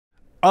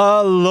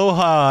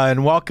Aloha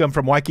and welcome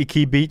from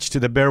Waikiki Beach to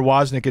the Bear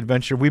Woznick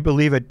adventure. We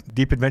believe at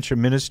Deep Adventure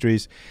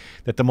Ministries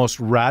that the most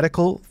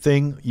radical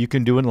thing you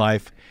can do in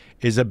life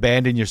is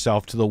abandon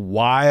yourself to the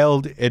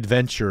wild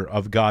adventure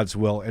of God's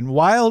will. And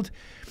wild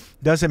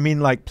doesn't mean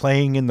like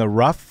playing in the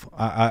rough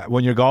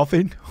when you're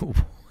golfing.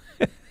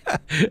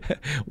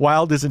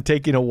 Wild isn't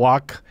taking a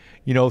walk,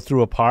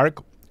 through a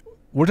park.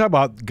 We're talking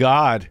about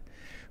God,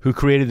 who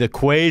created the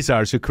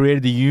quasars, who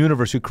created the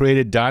universe, who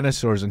created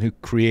dinosaurs, and who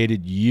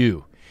created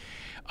you.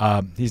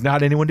 He's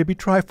not anyone to be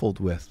trifled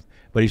with,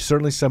 but he's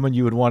certainly someone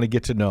you would want to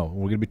get to know.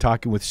 We're going to be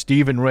talking with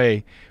Stephen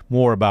Ray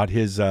more about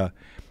his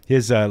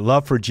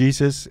love for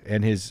Jesus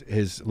and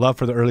his love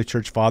for the early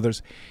church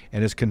fathers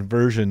and his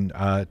conversion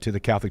to the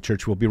Catholic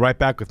Church. We'll be right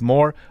back with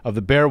more of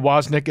the Bear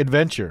Woznick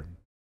adventure.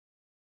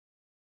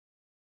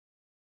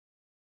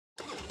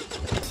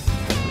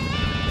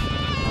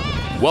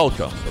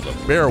 Welcome to the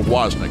Bear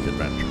Woznick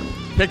adventure.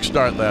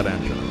 Kickstart that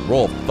engine and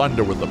roll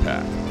thunder with the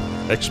pack.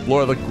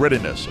 Explore the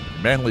grittiness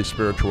of manly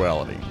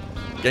spirituality.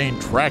 Gain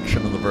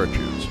traction in the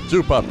virtues.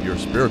 Soup up your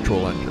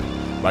spiritual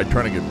engine by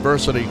turning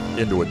adversity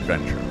into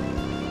adventure.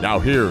 Now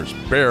here's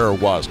Bear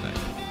Woznick.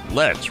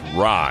 Let's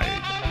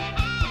ride.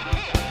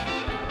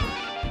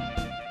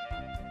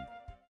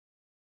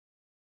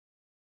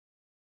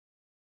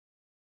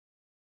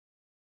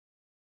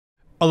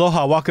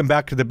 Aloha, welcome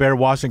back to the Bear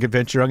Woznick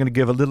adventure. I'm going to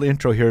give a little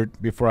intro here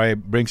before I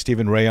bring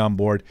Stephen Ray on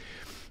board.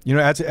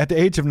 At the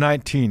age of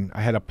 19,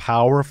 I had a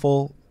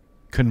powerful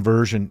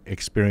conversion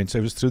experience.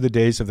 It was through the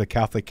days of the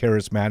Catholic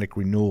Charismatic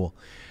Renewal.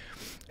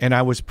 And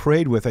I was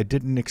prayed with. I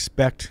didn't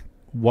expect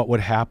what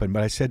would happen,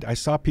 but I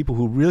saw people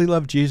who really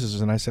loved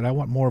Jesus, and I said, I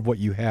want more of what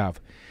you have.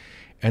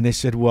 And they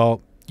said,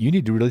 well, you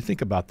need to really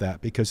think about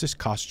that because this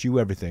costs you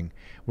everything.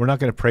 We're not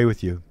going to pray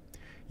with you.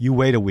 You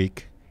wait a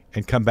week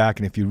and come back,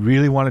 and if you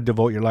really want to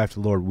devote your life to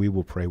the Lord, we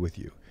will pray with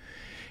you.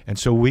 And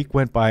so a week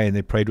went by, and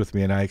they prayed with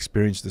me, and I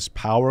experienced this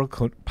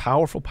powerful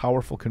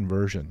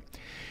conversion.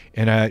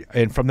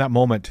 And from that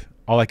moment,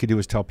 all I could do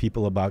was tell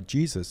people about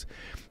Jesus.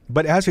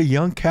 But as a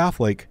young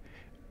Catholic,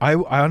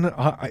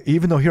 I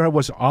even though here I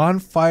was on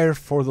fire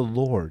for the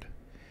Lord,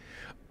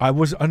 I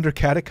was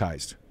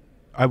under-catechized.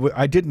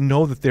 I didn't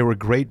know that there were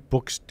great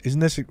books. Isn't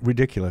this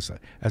ridiculous?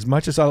 As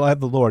much as I love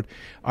the Lord,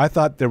 I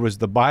thought there was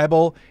the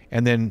Bible,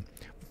 and then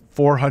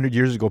 400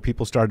 years ago,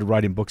 people started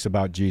writing books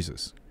about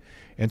Jesus.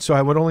 And so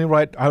I would only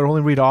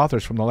read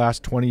authors from the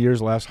last 20 years,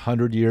 the last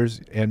 100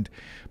 years, and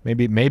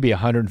maybe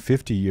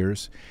 150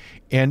 years.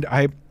 And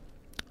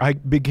I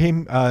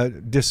became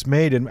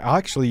dismayed, and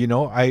actually,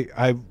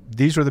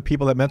 these were the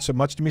people that meant so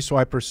much to me, so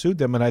I pursued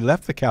them, and I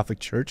left the Catholic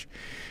Church.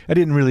 I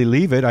didn't really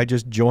leave it. I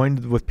just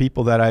joined with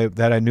people that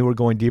I knew were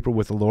going deeper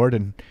with the Lord,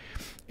 and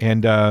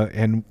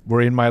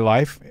were in my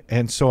life.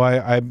 And so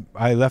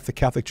I left the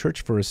Catholic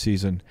Church for a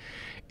season.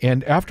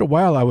 And after a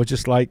while, I was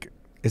just like,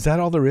 is that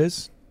all there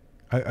is?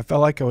 I felt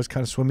like I was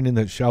kind of swimming in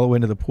the shallow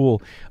end of the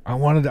pool. I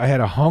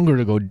had a hunger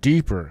to go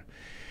deeper.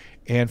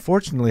 And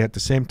fortunately, at the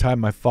same time,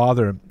 my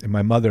father and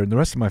my mother and the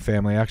rest of my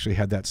family actually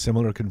had that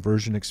similar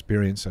conversion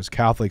experience. As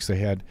Catholics, they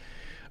had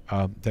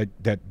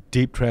that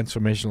deep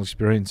transformational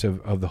experience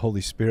of the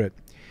Holy Spirit.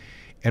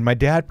 And my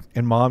dad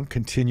and mom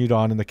continued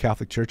on in the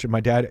Catholic Church, and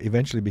my dad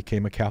eventually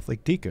became a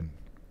Catholic deacon.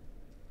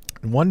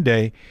 And one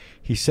day,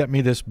 he sent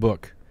me this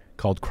book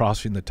called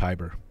Crossing the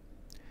Tibre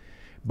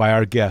by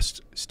our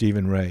guest,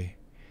 Stephen Ray.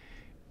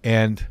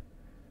 And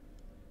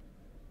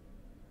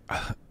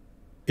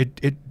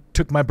it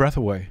took my breath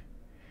away.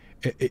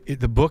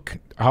 The book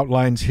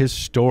outlines his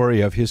story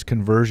of his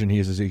conversion. He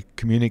is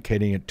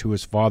communicating it to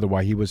his father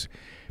while he was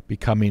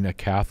becoming a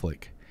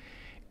Catholic.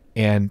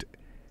 And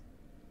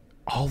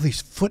all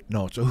these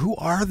footnotes. Who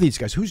are these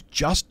guys? Who's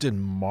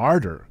Justin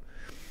Martyr?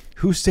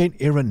 Who's St.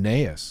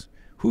 Irenaeus?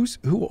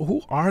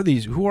 Who are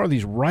these? Who are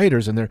these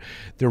writers? And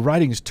their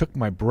writings took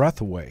my breath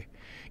away.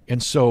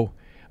 And so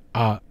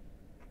I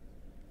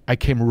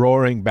came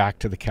roaring back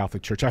to the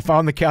Catholic Church. I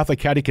found the Catholic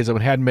Catechism.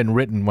 It hadn't been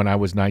written when I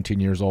was 19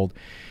 years old.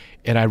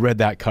 And I read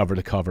that cover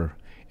to cover.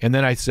 And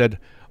then I said,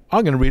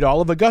 I'm going to read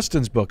all of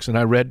Augustine's books. And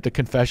I read the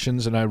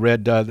Confessions, and I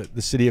read the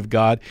City of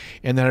God.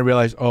 And then I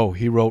realized, oh,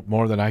 he wrote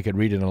more than I could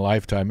read in a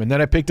lifetime. And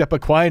then I picked up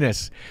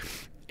Aquinas.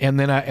 And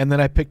then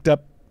I picked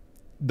up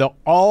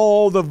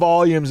all the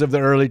volumes of the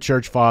early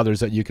church fathers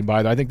that you can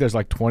buy. I think there's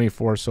like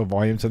 24 or so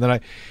volumes. And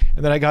then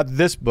I got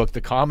this book,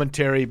 the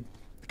commentary,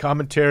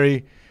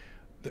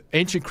 the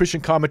Ancient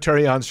Christian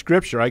Commentary on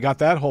Scripture. I got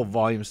that whole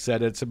volume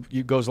set.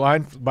 It goes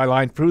line by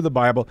line through the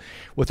Bible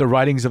with the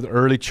writings of the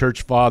early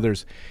church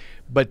fathers.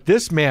 But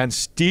this man,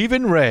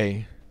 Stephen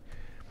Ray,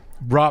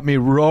 brought me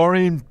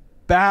roaring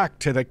back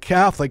to the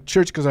Catholic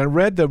Church because I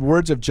read the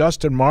words of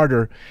Justin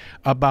Martyr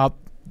about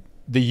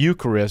the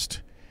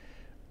Eucharist.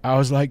 I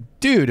was like,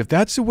 dude, if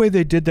that's the way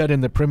they did that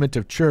in the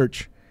primitive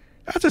church,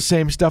 that's the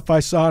same stuff I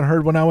saw and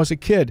heard when I was a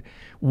kid.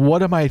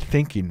 What am I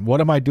thinking?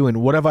 What am I doing?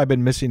 What have I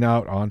been missing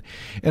out on?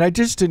 And I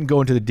just didn't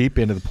go into the deep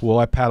end of the pool.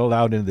 I paddled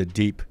out into the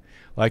deep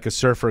like a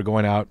surfer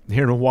going out.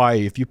 Here in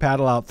Hawaii, if you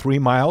paddle out 3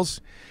 miles,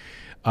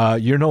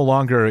 you're no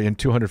longer in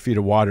 200 feet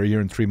of water.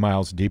 You're in 3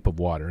 miles deep of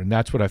water. And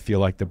that's what I feel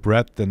like, the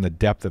breadth and the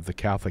depth of the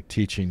Catholic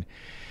teaching.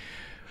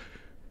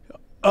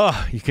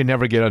 You can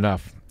never get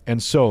enough.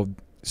 And so,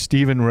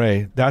 Stephen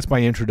Ray, that's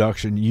my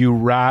introduction. You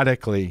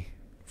radically,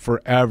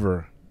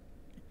 forever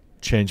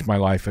changed my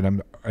life.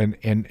 And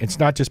it's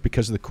not just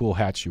because of the cool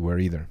hats you wear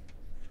either.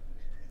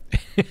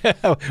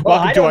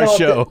 Welcome to our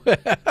show.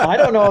 I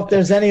don't know if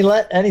there's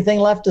anything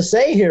left to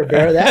say here,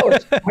 Bear. That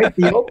was quite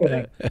the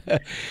opening.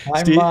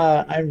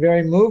 I'm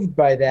very moved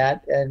by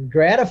that and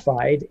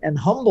gratified and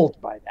humbled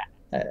by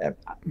that.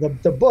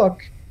 The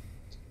book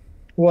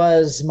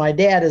was, my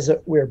dad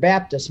we're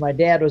Baptist. My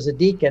dad was a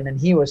deacon, and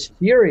he was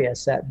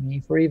furious at me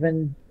for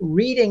even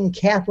reading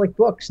Catholic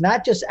books. I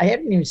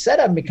hadn't even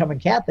said I'm becoming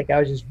Catholic. I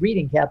was just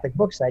reading Catholic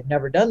books. I'd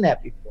never done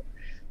that before.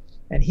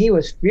 And he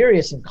was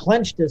furious and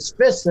clenched his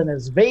fists and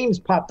his veins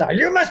popped out.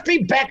 You must be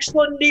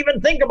backslidden to even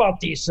think about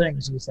these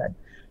things, he said.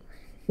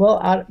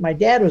 Well, my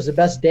dad was the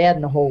best dad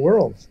in the whole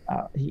world.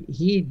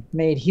 He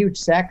made huge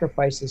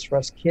sacrifices for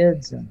us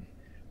kids, and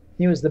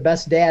he was the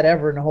best dad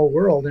ever in the whole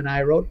world. And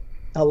I wrote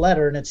a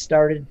letter, and it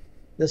started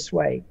this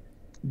way.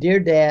 Dear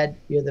Dad,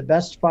 you're the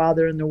best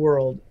father in the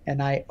world,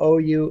 and I owe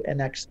you an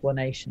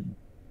explanation.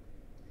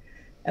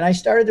 And I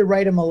started to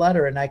write him a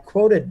letter, and I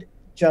quoted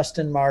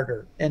Justin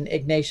Martyr and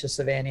Ignatius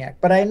of Antioch.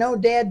 But I know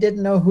Dad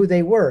didn't know who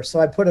they were, so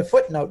I put a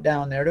footnote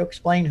down there to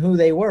explain who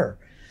they were.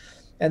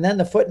 And then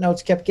the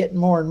footnotes kept getting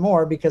more and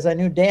more because I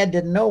knew Dad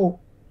didn't know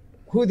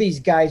who these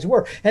guys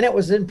were. And it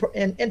was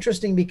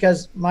interesting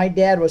because my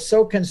dad was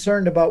so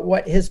concerned about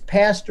what his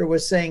pastor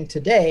was saying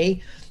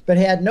today, but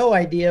had no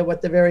idea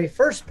what the very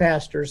first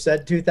pastor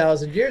said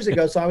 2,000 years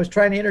ago. So I was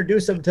trying to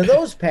introduce him to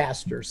those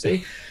pastors,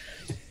 see?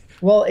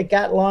 Well, it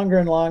got longer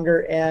and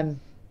longer, and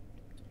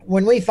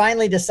when we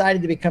finally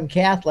decided to become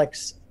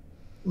Catholics,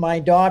 my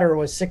daughter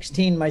was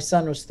 16, my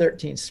son was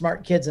 13,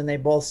 smart kids, and they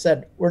both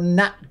said, we're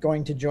not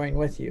going to join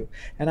with you.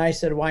 And I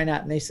said, why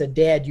not? And they said,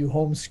 Dad, you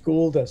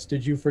homeschooled us.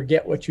 Did you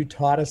forget what you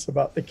taught us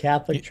about the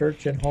Catholic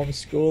Church and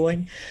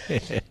homeschooling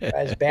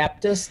as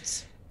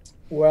Baptists?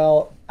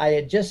 Well, I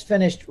had just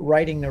finished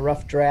writing the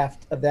rough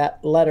draft of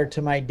that letter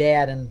to my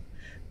dad, and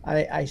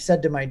I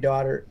said to my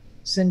daughter,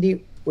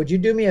 Cindy, would you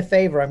do me a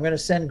favor? I'm going to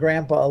send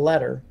Grandpa a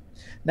letter.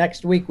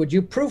 Next week, would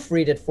you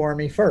proofread it for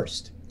me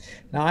first?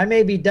 Now, I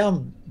may be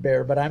dumb,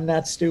 Bear, but I'm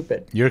not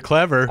stupid. You're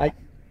clever.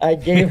 I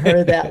gave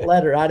her that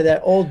letter out of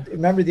that old,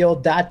 remember the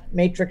old dot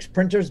matrix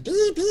printers?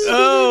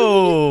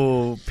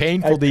 Oh,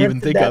 painful to even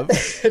think of.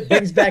 It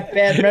brings back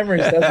bad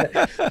memories, doesn't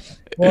it?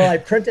 Well, I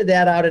printed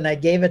that out and I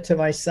gave it to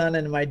my son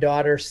and my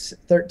daughter,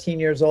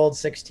 13 years old,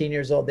 16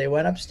 years old. They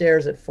went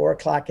upstairs at 4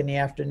 o'clock in the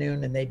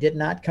afternoon and they did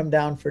not come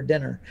down for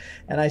dinner.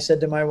 And I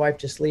said to my wife,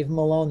 just leave them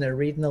alone. They're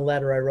reading the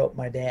letter I wrote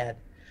my dad.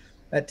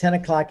 At 10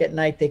 o'clock at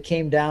night, they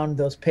came down.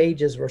 Those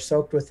pages were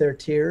soaked with their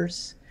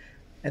tears.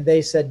 And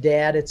they said,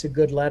 Dad, it's a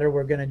good letter.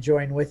 We're going to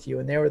join with you.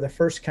 And they were the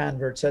first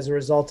converts as a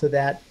result of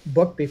that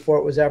book before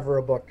it was ever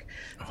a book.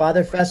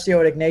 Father Fessio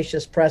at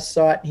Ignatius Press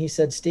saw it. And he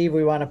said, Steve,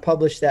 we want to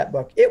publish that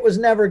book. It was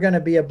never going to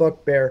be a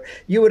book, Bear.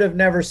 You would have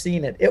never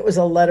seen it. It was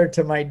a letter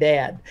to my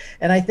dad.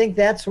 And I think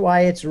that's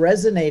why it's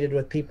resonated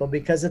with people,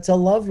 because it's a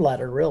love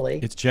letter, really.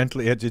 It's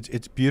gently,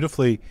 it's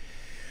beautifully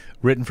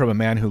written from a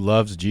man who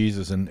loves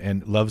Jesus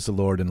and loves the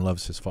Lord and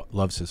loves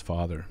his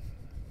Father.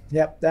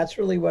 Yep, that's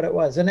really what it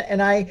was.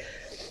 And I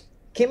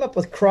came up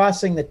with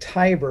crossing the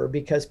Tibre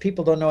because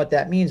people don't know what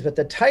that means, but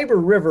the Tibre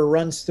River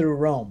runs through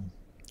Rome.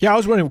 Yeah, I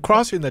was wondering,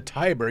 crossing the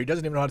Tibre, he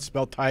doesn't even know how to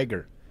spell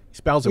tiger. He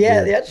spells it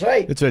weird. Yeah, that's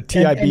right. It's a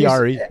Tibre.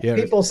 Yeah.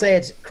 People say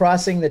it's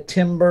crossing the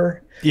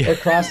Tibre or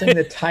crossing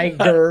the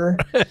Tiger.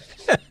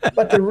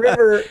 But the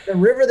river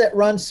that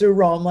runs through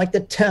Rome, like the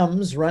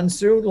Thames, runs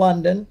through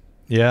London.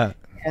 Yeah.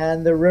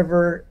 And the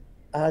river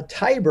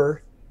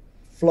Tiber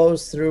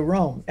flows through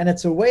Rome. And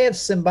it's a way of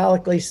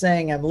symbolically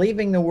saying, I'm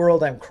leaving the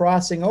world, I'm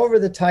crossing over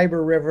the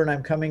Tiber River, and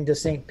I'm coming to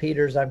St.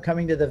 Peter's, I'm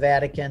coming to the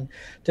Vatican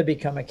to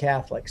become a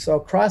Catholic. So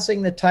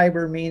crossing the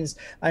Tiber means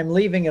I'm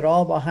leaving it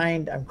all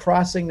behind, I'm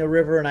crossing the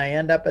river, and I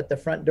end up at the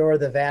front door of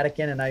the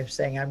Vatican, and I'm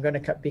saying I'm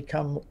going to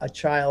become a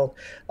child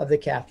of the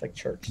Catholic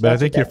Church. But I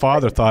think your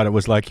father thought it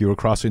was like you were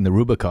crossing the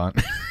Rubicon.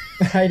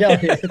 I know.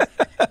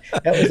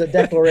 That was a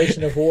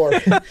declaration of war.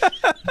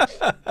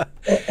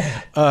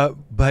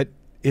 But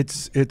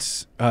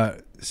it's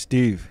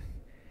Steve.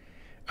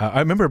 I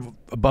remember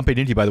bumping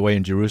into you, by the way,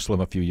 in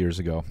Jerusalem a few years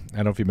ago. I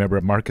don't know if you remember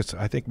Marcus.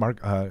 I think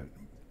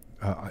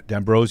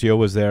D'Ambrosio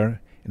was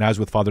there, and I was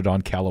with Father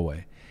Don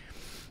Calloway.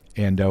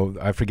 And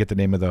I forget the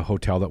name of the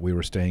hotel that we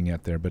were staying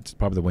at there, but it's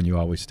probably the one you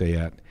always stay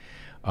at.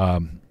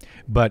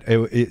 But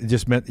it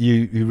just meant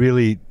you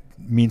really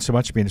mean so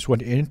much to me. And it's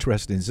what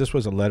interesting is this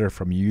was a letter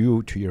from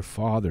you to your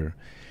father,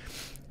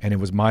 and it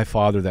was my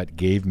father that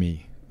gave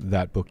me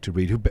that book to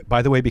read, who,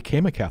 by the way,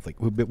 became a Catholic,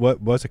 who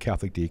was a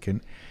Catholic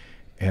deacon,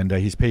 and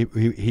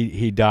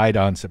he died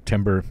in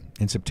September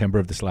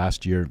of this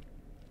last year,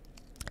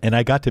 and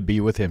I got to be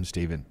with him,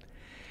 Stephen.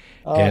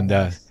 Oh, and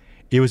nice.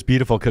 It was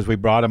beautiful because we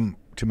brought him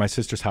to my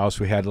sister's house.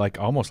 We had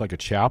almost like a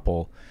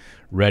chapel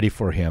ready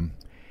for him,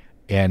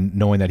 and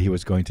knowing that he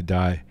was going to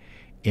die.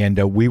 And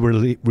we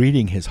were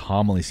reading his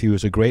homilies. He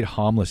was a great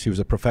homilist. He was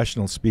a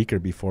professional speaker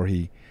before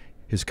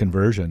his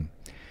conversion.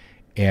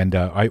 And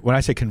when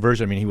I say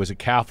conversion, I mean he was a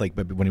Catholic,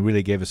 but when he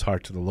really gave his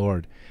heart to the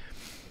Lord.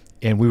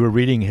 And we were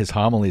reading his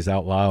homilies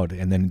out loud,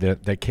 and then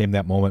that came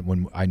that moment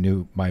when I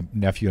knew, my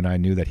nephew and I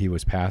knew that he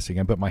was passing.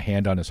 I put my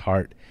hand on his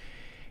heart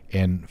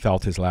and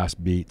felt his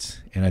last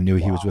beats, and I knew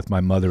he was with my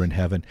mother in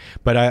heaven.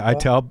 But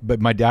but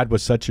my dad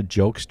was such a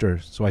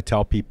jokester, so I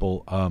tell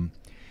people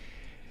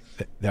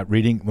that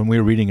when we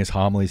were reading his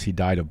homilies, he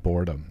died of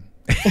boredom.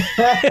 But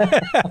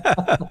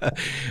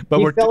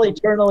he fell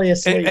eternally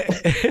asleep.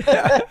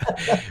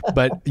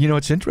 But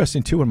it's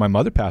interesting too. When my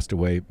mother passed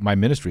away, my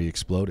ministry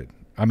exploded.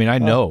 I mean, I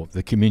know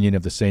the communion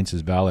of the saints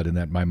is valid, and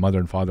that my mother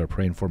and father are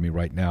praying for me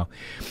right now.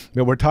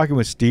 But we're talking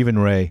with Stephen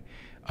Ray.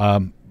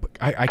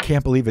 I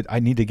can't believe it. I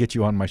need to get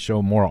you on my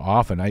show more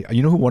often.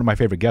 You know who one of my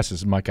favorite guests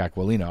is? Mike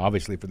Aquilina,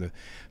 obviously for the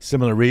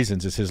similar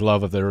reasons. It's his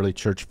love of the early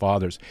church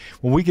fathers.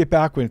 When we get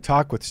back, we're going to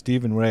talk with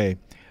Stephen Ray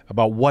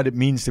about what it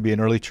means to be an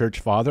early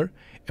church father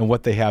and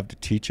what they have to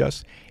teach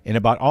us, and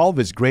about all of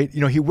his great,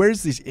 he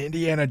wears these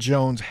Indiana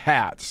Jones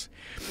hats.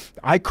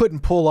 I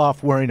couldn't pull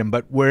off wearing them,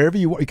 but wherever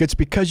you are, it's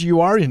because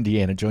you are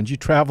Indiana Jones. You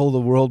travel the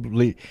world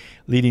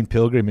leading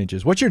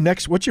pilgrimages. What's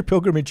your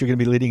pilgrimage you're going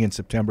to be leading in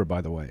September,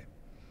 by the way?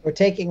 We're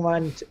taking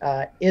one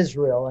to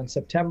Israel in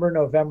September,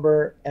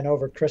 November, and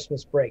over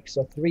Christmas break.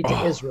 So 3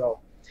 to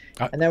Israel.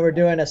 And then we're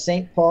doing a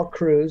St. Paul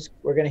cruise.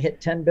 We're going to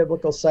hit 10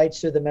 biblical sites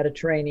through the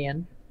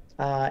Mediterranean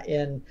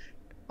in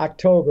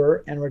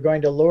October. And we're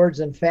going to Lourdes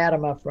and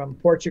Fatima from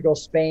Portugal,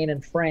 Spain,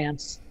 and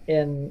France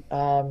in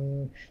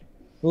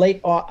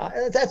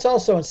that's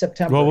also in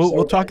September. Well,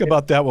 we'll talk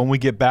about that when we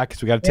get back,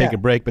 because we got to take a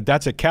break. But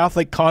that's at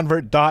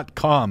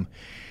CatholicConvert.com.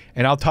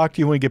 And I'll talk to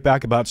you when we get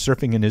back about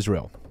surfing in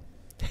Israel.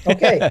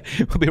 Okay.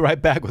 We'll be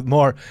right back with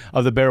more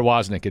of the Bear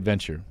Woznick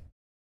adventure.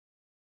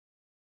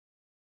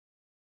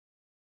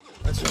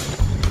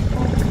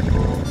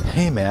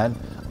 Hey, man,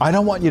 I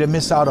don't want you to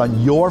miss out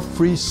on your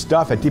free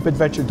stuff at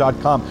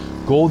deepadventure.com.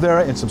 Go there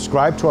and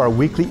subscribe to our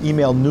weekly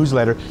email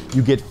newsletter.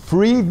 You get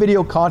free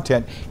video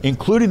content,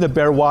 including the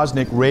Bear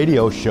Woznick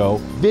radio show,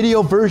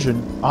 video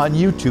version on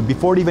YouTube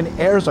before it even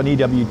airs on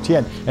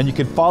EWTN. And you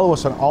can follow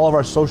us on all of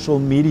our social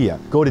media.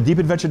 Go to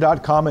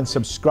deepadventure.com and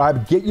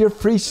subscribe. Get your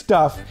free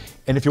stuff.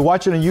 And if you're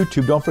watching on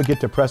YouTube, don't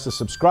forget to press the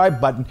subscribe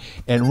button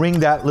and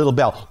ring that little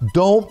bell.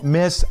 Don't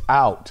miss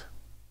out.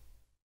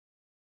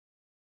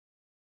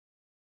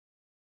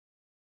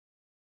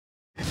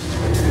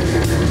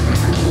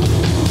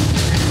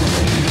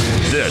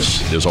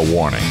 This is a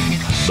warning.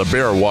 The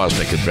Bear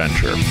Woznick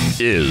adventure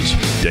is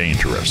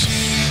dangerous.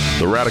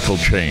 The radical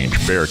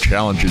change Bear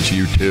challenges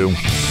you to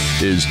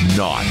is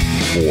not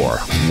for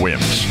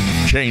wimps.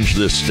 Change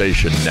this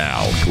station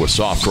now to a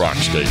soft rock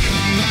station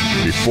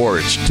before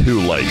it's too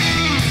late.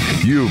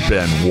 You've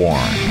been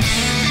warned.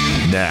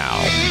 Now,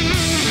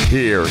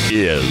 here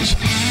is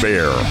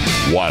Bear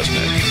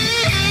Woznick.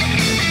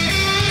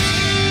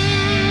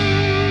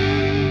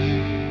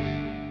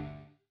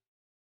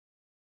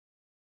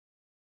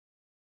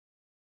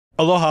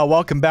 Aloha,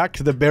 welcome back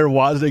to the Bear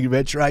Woznick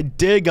adventure. I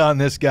dig on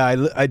this guy.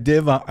 I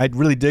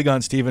really dig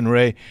on Stephen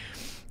Ray.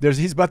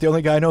 He's about the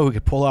only guy I know who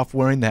could pull off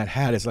wearing that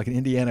hat. It's like an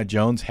Indiana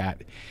Jones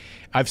hat.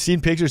 I've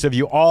seen pictures of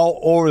you all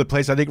over the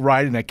place. I think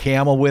riding a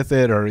camel with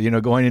it, or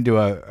going into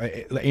a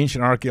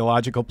ancient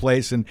archaeological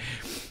place, and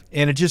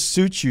it just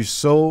suits you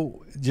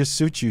so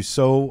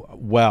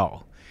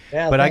well.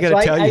 Yeah, but I got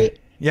to tell you.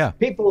 Yeah.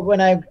 People,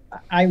 when I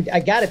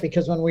got it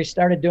because when we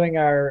started doing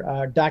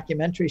our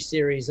documentary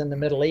series in the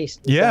Middle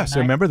East. Yes, I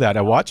remember that.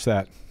 I watched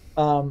that.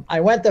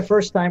 I went the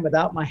first time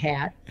without my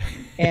hat,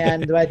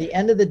 and by the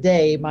end of the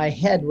day, my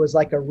head was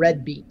like a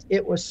red beet.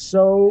 It was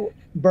so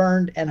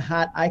burned and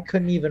hot, I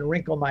couldn't even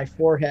wrinkle my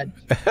forehead.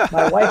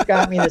 My wife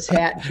got me this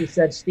hat, and she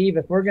said, "Steve,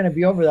 if we're going to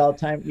be over all the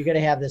time, you're going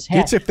to have this hat."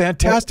 It's a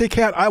fantastic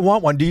hat. I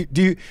want one.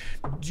 You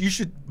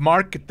should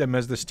market them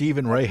as the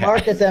Stephen Ray hat.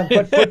 Market them,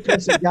 put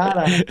footprints of God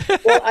on it.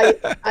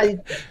 Well,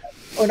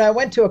 when I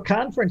went to a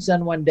conference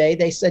then one day,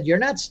 they said, "You're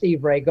not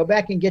Steve Ray. Go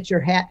back and get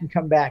your hat and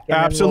come back." And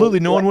absolutely,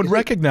 no one would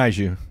recognize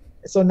you.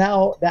 So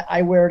now that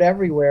I wear it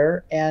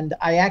everywhere, and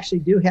I actually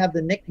do have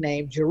the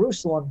nickname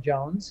Jerusalem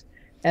Jones.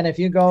 And if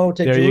you go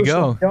to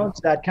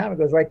JerusalemJones.com, it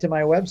goes right to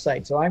my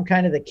website. So I'm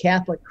kind of the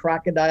Catholic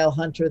crocodile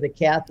hunter, the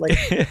Catholic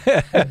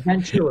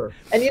adventurer.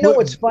 And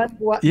what's fun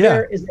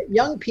there is that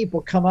young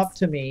people come up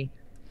to me,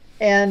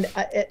 and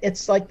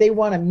it's like they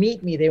want to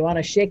meet me. They want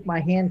to shake my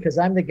hand because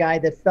I'm the guy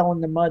that fell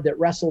in the mud, that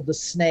wrestled the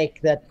snake,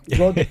 that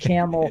rode the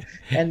camel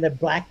and the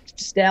black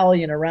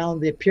stallion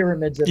around the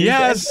pyramids.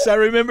 Yes, I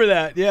remember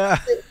that. Yeah.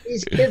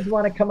 These kids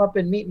want to come up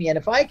and meet me. And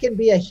if I can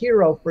be a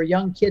hero for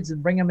young kids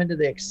and bring them into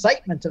the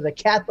excitement of the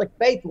Catholic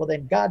faith, well,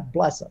 then God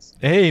bless us.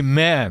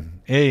 Amen.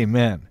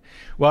 Amen.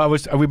 Well,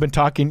 we've been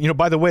talking,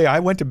 by the way, I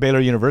went to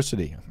Baylor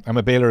University. I'm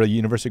a Baylor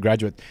University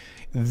graduate.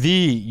 The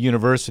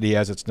university,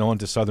 as it's known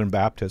to Southern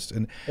Baptists.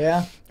 And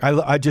yeah,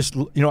 I just,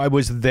 I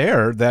was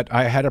there that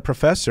I had a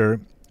professor,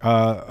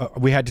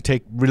 we had to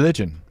take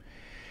religion.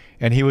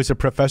 And he was a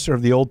professor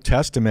of the Old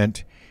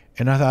Testament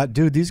And I thought,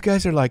 dude, these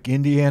guys are like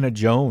Indiana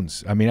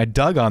Jones. I mean, I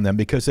dug on them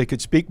because they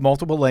could speak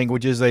multiple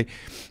languages.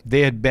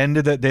 They had been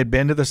to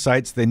the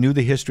sites. They knew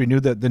the history, knew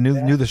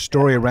the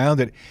story around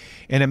it,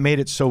 and it made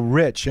it so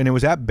rich. And it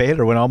was at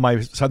Baylor when all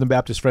my Southern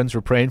Baptist friends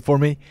were praying for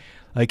me,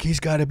 like, he's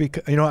got to be.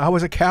 I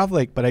was a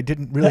Catholic, but I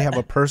didn't really have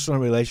a personal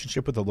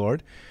relationship with the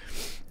Lord.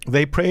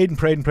 They prayed and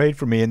prayed and prayed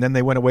for me, and then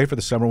they went away for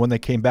the summer. When they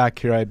came back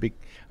here,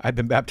 I'd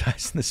been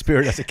baptized in the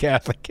Spirit as a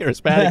Catholic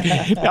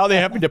charismatic. Now they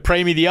happened to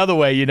pray me the other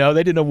way.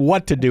 They didn't know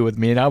what to do with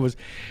me, and I was,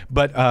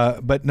 but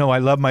no, I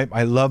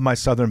love my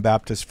Southern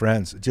Baptist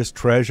friends. Just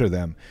treasure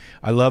them.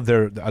 I love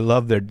their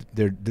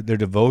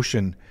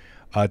devotion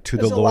to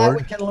the Lord. There's a lot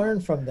we can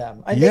learn from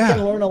them. They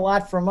can learn a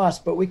lot from us,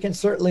 but we can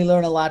certainly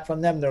learn a lot from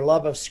them. Their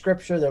love of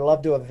Scripture, their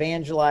love to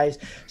evangelize,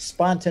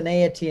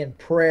 spontaneity in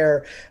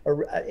prayer,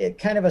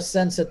 kind of a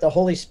sense that the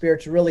Holy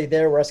Spirit's really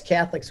there. Where us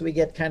Catholics, we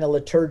get kind of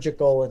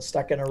liturgical and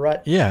stuck in a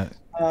rut. Yeah.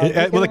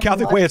 Well, the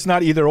Catholic way, it's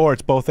not either or;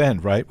 it's both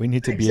end, right? We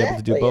need to be able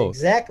to do both.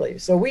 Exactly.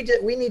 So we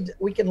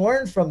can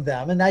learn from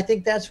them, and I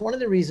think that's one of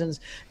the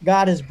reasons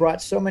God has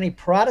brought so many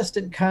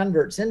Protestant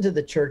converts into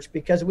the church,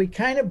 because we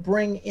kind of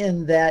bring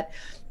in that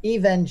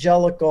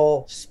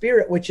evangelical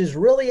spirit, which is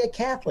really a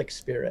Catholic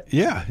spirit.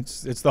 Yeah,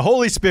 it's the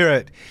Holy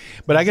Spirit.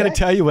 But I got to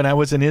tell you, when I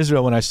was in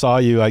Israel, when I saw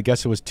you, I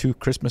guess it was 2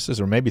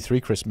 Christmases or maybe 3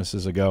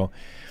 Christmases ago,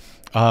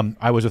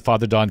 I was with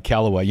Father Don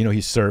Calloway.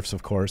 He surfs,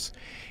 of course.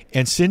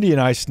 And Cindy and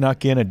I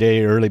snuck in a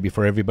day early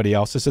before everybody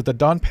else. Is it the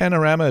Don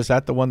Panorama? Is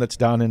that the one that's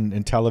down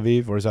in Tel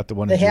Aviv, or is that the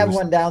one in Jerusalem? They have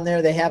one down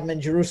there. They have them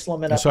in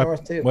Jerusalem and up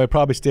north, too. Well, I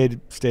probably stayed,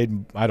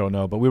 I don't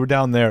know, but we were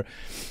down there.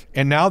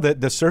 And now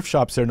the surf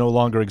shops there no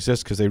longer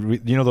exist because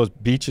those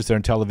beaches there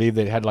in Tel Aviv,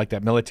 they had like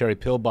that military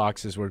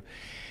pillboxes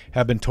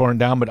have been torn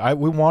down. But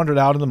we wandered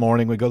out in the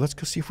morning. We go, let's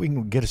go see if we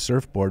can get a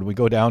surfboard. We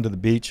go down to the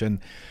beach, and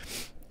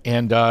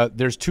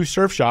there's 2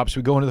 surf shops.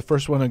 We go into the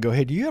first one and go,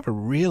 hey, do you have a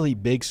really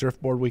big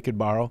surfboard we could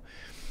borrow?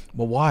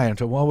 Well, why? And I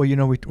said, well,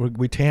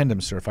 we tandem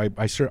surf.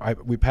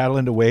 We paddle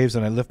into waves,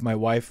 and I lift my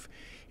wife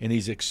in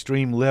these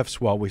extreme lifts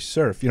while we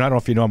surf. I don't know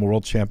if you know, I'm a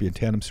world champion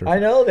tandem surfer. I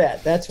know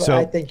that. That's why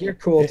I think you're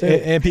cool too.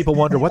 And people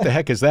wonder, what the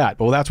heck is that?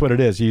 Well, that's what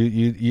it is.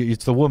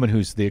 It's the woman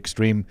who's the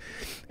extreme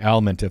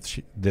element of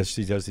she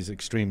does these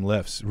extreme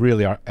lifts,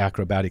 really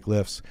acrobatic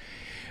lifts.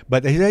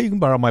 But they say, you can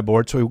borrow my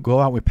board. So we go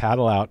out, we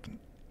paddle out,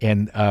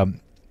 and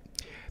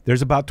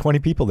there's about 20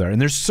 people there.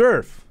 And there's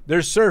surf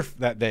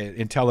that day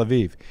in Tel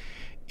Aviv.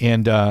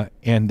 And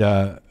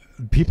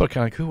people are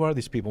kind of like, who are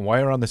these people?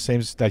 Why are on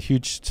that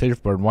huge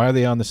surfboard? Why are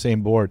they on the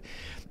same board?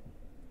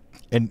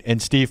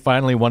 And Steve,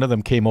 finally, one of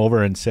them came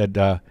over and said,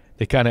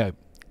 they kind of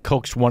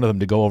coaxed one of them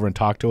to go over and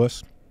talk to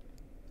us.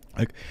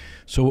 Like,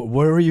 so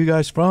where are you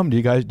guys from? Do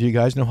you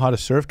guys know how to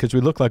surf? Because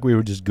we looked like we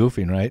were just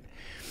goofing, right?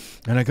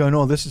 And I go,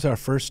 no, this is our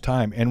first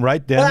time. And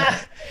right then,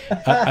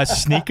 a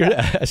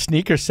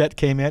sneaker set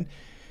came in,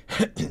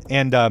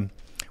 and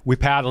we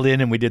paddled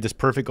in, and we did this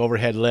perfect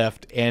overhead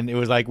lift, and it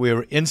was like we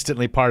were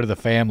instantly part of the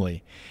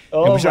family.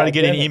 And we started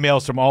getting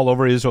emails from all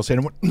over Israel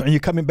saying, are you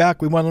coming back?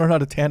 We want to learn how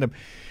to tandem.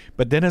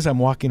 But then as I'm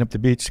walking up the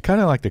beach,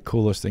 kind of like the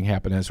coolest thing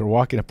happened. As we're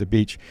walking up the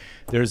beach,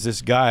 there's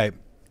this guy,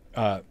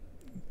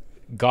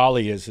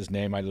 Gali is his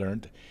name, I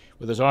learned,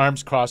 with his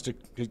arms crossed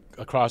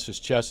across his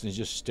chest, and he's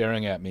just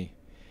staring at me.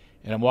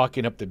 And I'm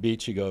walking up the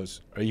beach. He goes,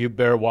 are you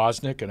Bear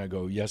Woznick? And I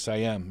go, yes, I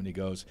am. And he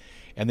goes,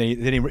 and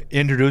then he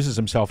introduces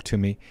himself to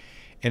me.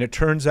 And it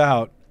turns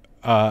out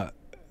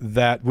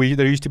that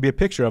there used to be a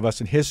picture of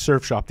us in his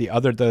surf shop, the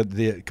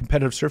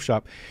competitive surf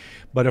shop.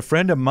 But a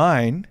friend of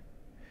mine,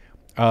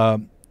 Doc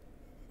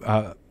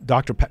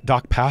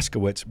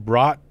Paskowitz,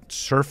 brought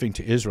surfing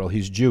to Israel.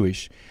 He's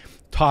Jewish,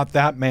 taught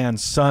that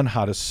man's son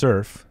how to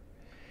surf.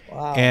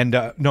 Wow. And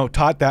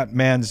taught that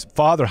man's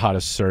father how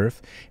to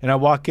surf. And I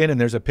walk in, and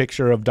there's a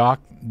picture of Doc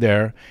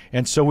there.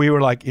 And so we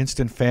were like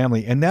instant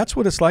family. And that's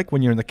what it's like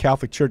when you're in the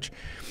Catholic Church.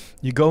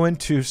 You go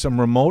into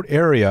some remote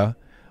area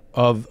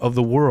of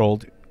the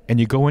world, and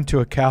you go into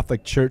a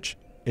Catholic church,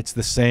 it's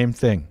the same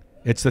thing.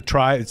 It's that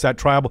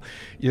tribal,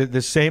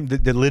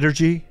 the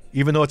liturgy,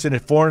 even though it's in a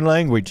foreign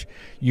language,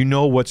 you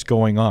know what's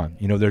going on.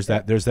 There's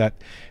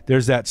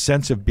that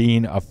sense of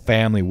being a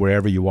family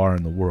wherever you are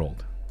in the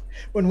world.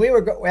 When we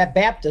were at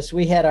Baptist,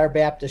 we had our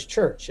Baptist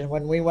church, and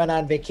when we went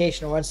on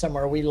vacation or went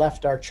somewhere, we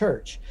left our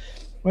church.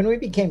 When we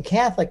became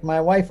Catholic, my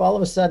wife all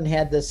of a sudden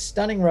had this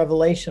stunning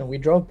revelation. We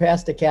drove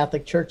past a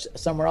Catholic church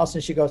somewhere else,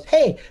 and she goes,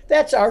 hey,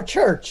 that's our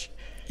church.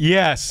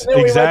 Yes, and then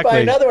exactly. We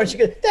went by another one. She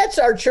goes, that's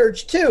our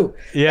church too.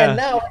 Yeah. And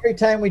now every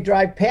time we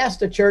drive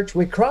past a church,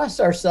 we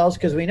cross ourselves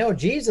because we know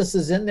Jesus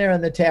is in there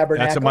in the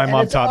tabernacle. That's what my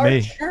mom taught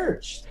me.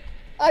 Church.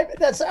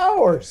 That's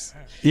ours.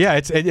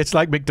 Yeah, it's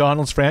like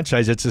McDonald's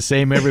franchise. It's the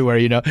same everywhere.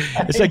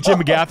 It's like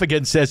Jim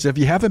Gaffigan says,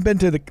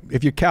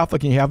 if you're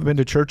Catholic and you haven't been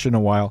to church in a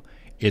while,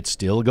 it's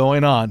still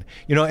going on.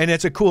 And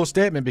it's a cool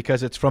statement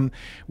because it's from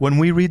when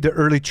we read the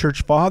early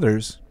church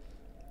fathers,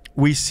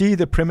 we see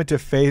the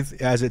primitive faith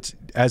as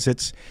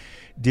it's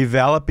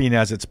developing,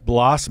 as it's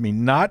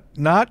blossoming,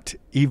 not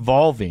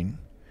evolving,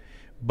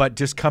 but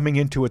just coming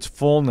into its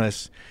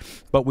fullness.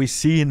 But we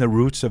see in the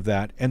roots of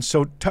that. And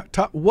so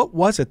what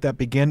was it that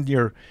began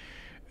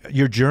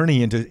your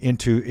journey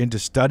into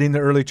studying the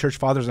early church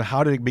fathers, and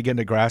how did it begin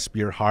to grasp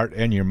your heart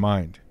and your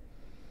mind?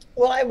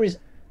 Well, I was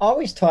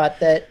always taught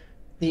that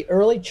the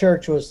early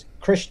church was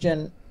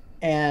Christian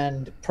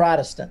and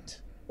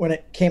Protestant when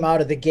it came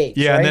out of the gates.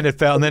 Yeah, right?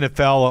 and then it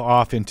fell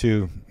off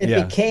into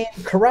it became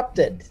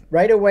corrupted.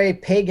 Right away,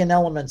 pagan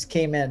elements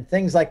came in,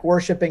 things like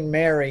worshiping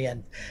Mary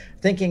and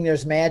thinking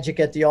there's magic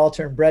at the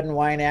altar, and bread and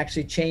wine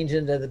actually change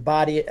into the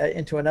body,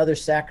 into another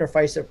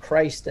sacrifice of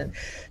Christ. And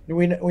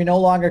we no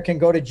longer can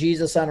go to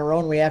Jesus on our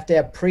own. We have to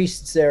have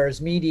priests there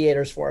as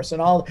mediators for us.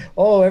 And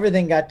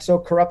everything got so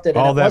corrupted.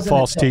 All that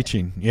false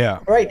teaching. Yeah.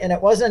 Right. And it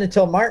wasn't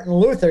until Martin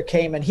Luther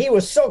came, and he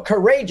was so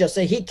courageous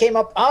that he came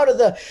up out of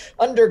the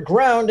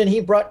underground and he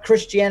brought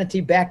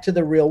Christianity back to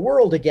the real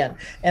world again.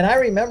 And I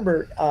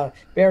remember,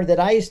 Bear, that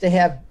I used to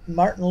have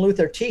Martin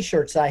Luther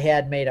t-shirts I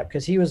had made up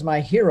because he was my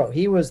hero.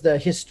 He was the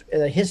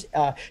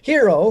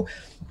hero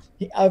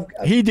of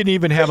he didn't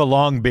even have a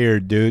long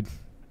beard, dude.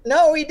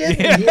 No, he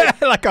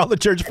didn't. Like all the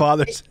church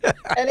fathers.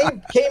 And he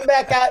came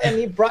back out and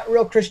he brought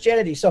real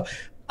Christianity. So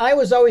I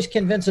was always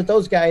convinced that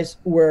those guys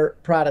were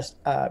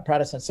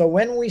Protestants. So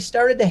when we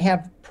started to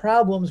have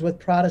problems with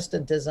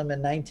Protestantism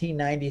in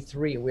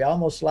 1993, we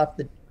almost left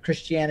the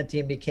Christianity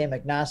and became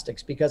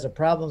agnostics because of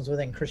problems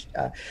within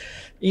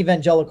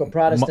evangelical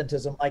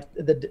Protestantism, like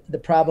the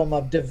problem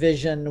of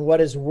division, what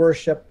is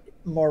worship,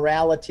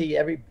 morality.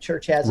 Every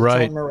church has its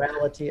own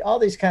morality, all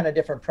these kind of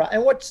different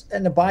and what's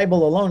in the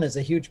Bible alone is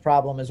a huge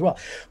problem as well.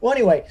 Well,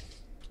 anyway,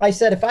 I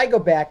said, if I go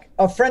back,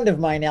 a friend of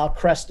mine, Al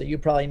Cresta, you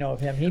probably know of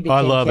him. He became I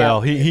love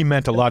Catholic. Al. He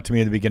meant a lot to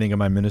me at the beginning of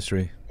my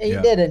ministry. He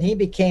did, and he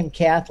became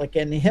Catholic,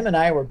 and him and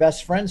I were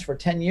best friends for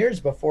 10 years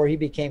before he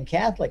became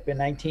Catholic in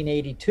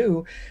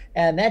 1982,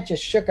 and that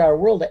just shook our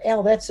world.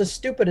 Al, that's the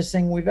stupidest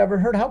thing we've ever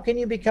heard. How can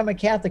you become a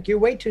Catholic? You're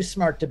way too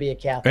smart to be a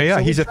Catholic.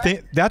 Yeah, so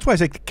that's why I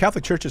say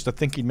Catholic Church is the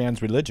thinking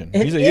man's religion.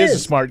 He is a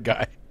smart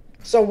guy.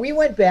 So we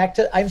went back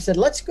to, I said,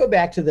 let's go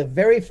back to the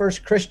very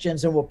first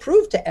Christians and we'll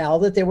prove to Al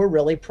that they were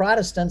really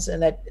Protestants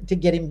and that to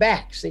get him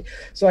back. See,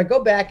 so I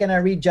go back and I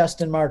read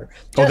Justin Martyr.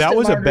 That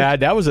was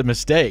a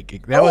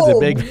mistake. That was a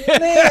big. Man,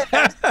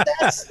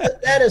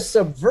 that is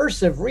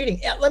subversive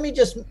reading. Let me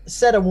just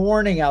set a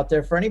warning out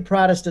there for any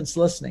Protestants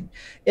listening.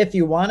 If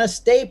you want to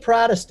stay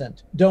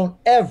Protestant, don't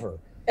ever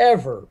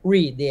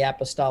read the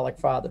Apostolic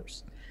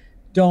Fathers.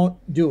 Don't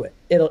do it.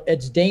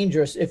 It's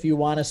dangerous if you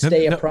want to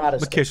stay a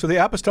Protestant. Okay, so the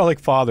Apostolic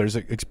Fathers,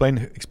 explain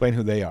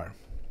who they are.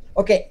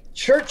 Okay,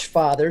 church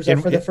fathers are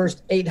for the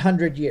first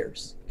 800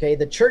 years. Okay,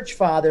 the church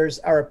fathers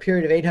are a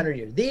period of 800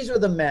 years. These are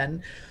the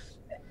men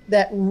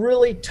that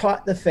really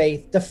taught the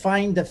faith,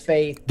 defined the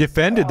faith.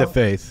 Defended the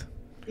faith.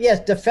 Yes,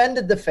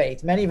 defended the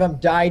faith. Many of them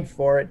died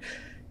for it.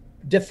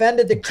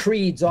 Defended the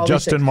creeds.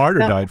 Justin Martyr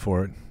died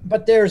for it.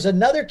 But there's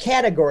another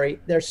category.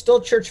 They're still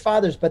church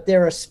fathers, but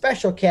they're a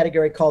special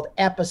category called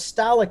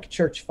apostolic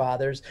church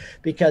fathers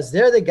because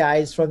they're the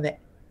guys from the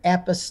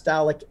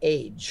apostolic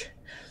age.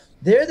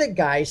 They're the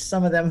guys,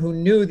 some of them, who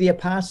knew the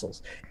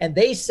apostles. And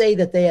they say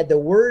that they had the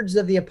words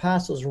of the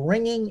apostles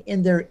ringing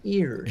in their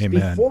ears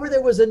before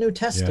there was a New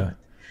Testament.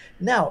 Yeah.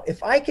 Now,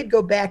 if I could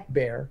go back,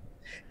 Bear,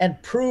 and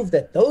prove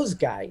that those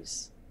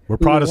guys we're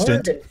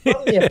Protestant.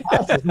 From the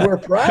apostles were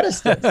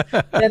Protestants.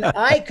 And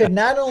I could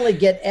not only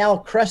get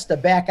Al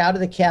Cresta back out of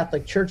the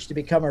Catholic Church to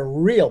become a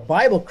real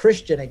Bible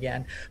Christian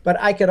again,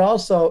 but I could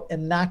also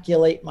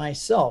inoculate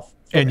myself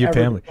and your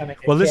family.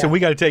 Well, listen, we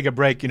got to take a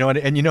break, and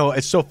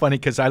it's so funny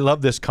because I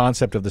love this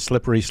concept of the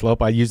slippery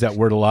slope. I use that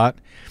word a lot,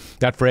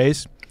 that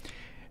phrase.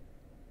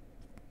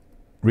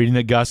 Reading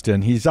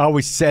Augustine, he's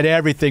always said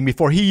everything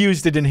before he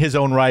used it in his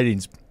own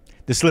writings.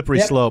 The slippery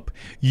slope.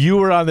 You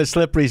were on the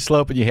slippery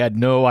slope and you had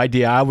no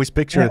idea. I always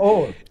picture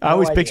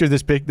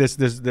this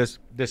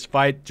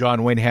fight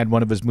John Wayne had in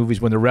one of his movies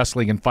when they're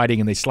wrestling and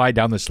fighting and they slide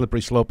down the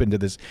slippery slope into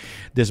this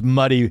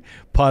muddy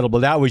puddle. But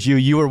that was you.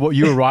 You were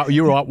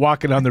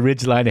walking on the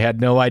ridgeline and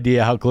had no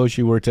idea how close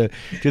you were to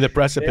the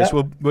precipice.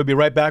 Yep. We'll be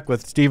right back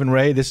with Stephen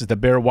Ray. This is the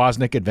Bear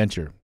Woznick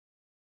Adventure.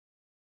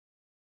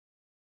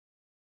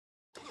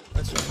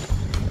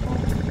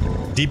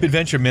 Deep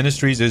Adventure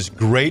Ministries is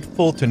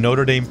grateful to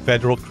Notre Dame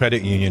Federal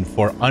Credit Union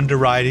for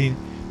underwriting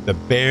the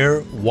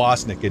Bear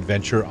Woznick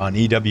Adventure on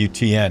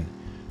EWTN.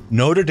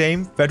 Notre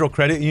Dame Federal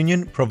Credit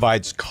Union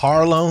provides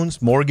car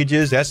loans,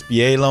 mortgages,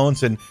 SBA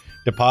loans, and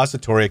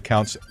depository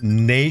accounts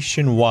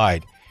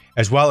nationwide,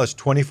 as well as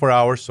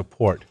 24-hour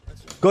support.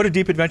 Go to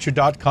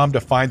deepadventure.com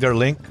to find their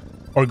link,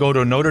 or go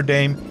to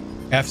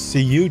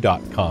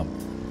NotreDameFCU.com.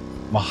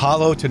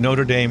 Mahalo to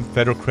Notre Dame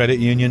Federal Credit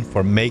Union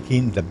for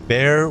making the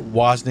Bear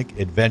Woznick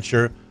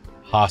Adventure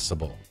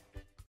possible.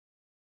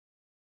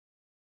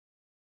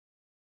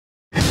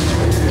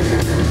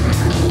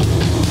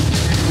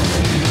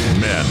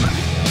 Men,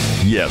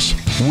 yes,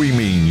 we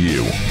mean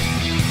you.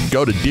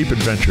 Go to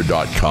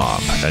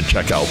deepadventure.com and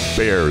check out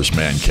Bear's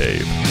Man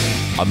Cave,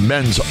 a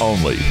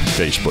men's-only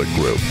Facebook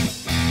group.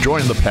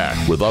 Join the pack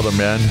with other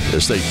men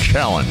as they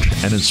challenge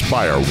and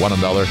inspire one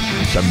another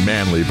to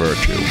manly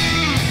virtue.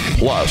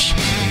 Plus,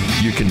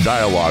 you can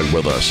dialogue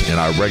with us in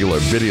our regular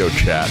video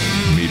chat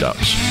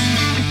meetups.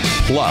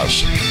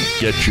 Plus,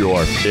 Get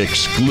your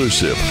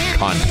exclusive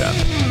content.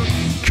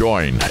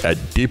 Join at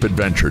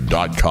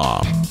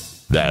deepadventure.com.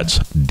 That's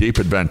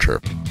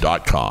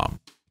deepadventure.com.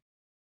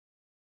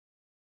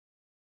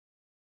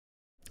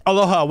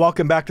 Aloha,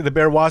 welcome back to the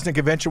Bear Woznick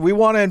Adventure. We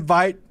want to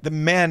invite the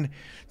men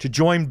to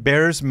join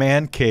Bear's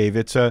Man Cave.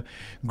 It's a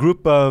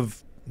group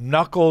of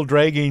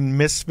knuckle-dragging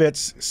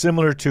misfits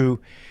similar to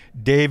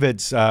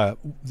David's,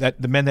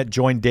 the men that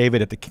joined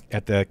David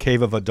at the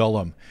Cave of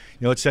Adullam.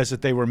 You know, it says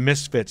that they were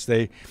misfits.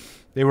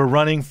 They were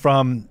running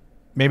from,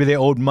 maybe they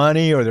owed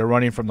money or they're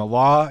running from the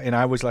law, and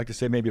I always like to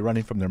say maybe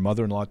running from their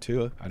mother-in-law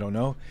too. I don't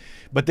know.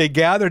 But they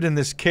gathered in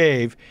this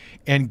cave,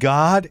 and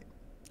God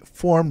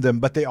formed them,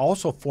 but they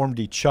also formed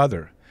each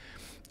other.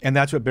 And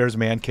that's what Bear's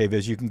Man Cave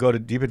is. You can go to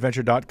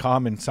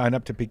deepadventure.com and sign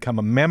up to become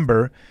a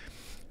member,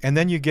 and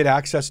then you get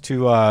access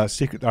to our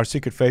secret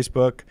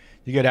Facebook.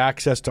 You get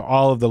access to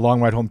all of the Long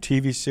Ride Home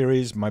TV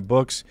series, my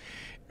books,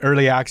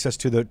 early access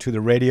to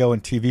the radio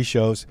and TV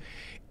shows,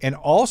 and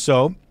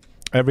also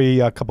every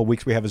couple of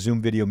weeks we have a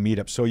Zoom video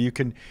meetup. So you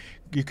can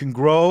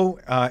grow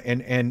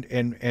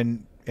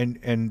and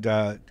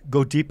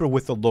go deeper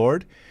with the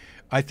Lord.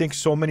 I think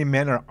so many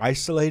men are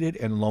isolated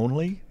and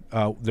lonely.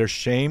 They're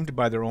shamed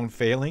by their own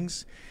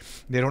failings.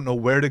 They don't know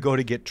where to go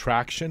to get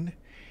traction.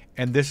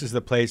 And this is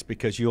the place,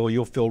 because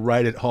you'll feel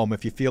right at home.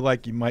 If you feel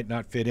like you might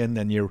not fit in,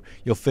 then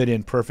you'll fit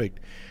in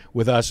perfect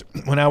with us.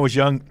 When I was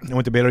young, I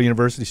went to Baylor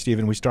University,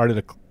 Stephen. We started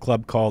a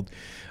club called,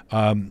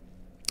 our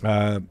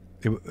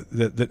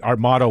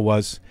motto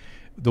was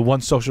the one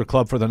social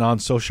club for the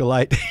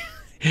non-socialite.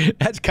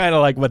 That's kind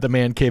of like what the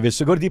Man Cave is.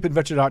 So go to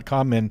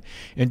deepadventure.com and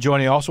join.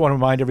 I also want to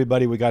remind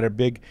everybody we got our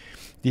big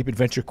Deep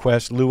Adventure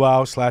Quest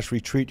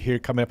luau/retreat here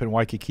coming up in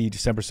Waikiki,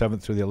 December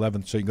 7th through the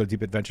 11th. So you can go to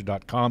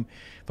deepadventure.com,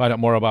 find out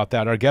more about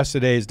that. Our guest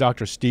today is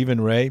Dr.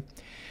 Stephen Ray,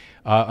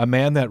 a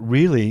man that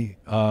really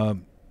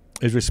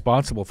is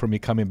responsible for me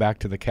coming back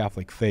to the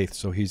Catholic faith.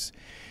 So he's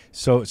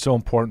so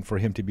important for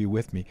him to be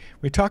with me.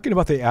 We're talking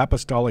about the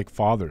Apostolic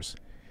Fathers.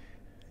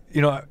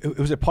 You know,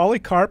 was it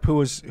Polycarp who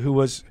was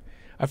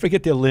I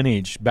forget the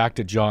lineage back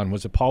to John.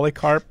 Was it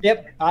Polycarp?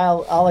 Yep,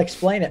 I'll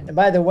explain it. And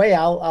by the way,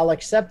 I'll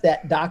accept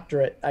that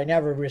doctorate. I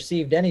never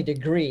received any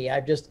degree.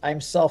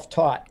 I'm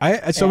self-taught.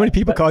 So many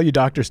people call you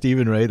Dr.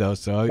 Stephen Ray, though.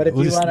 So, but if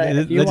you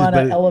want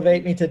to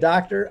elevate me to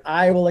doctor,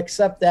 I will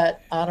accept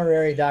that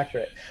honorary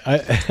doctorate.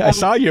 I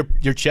saw your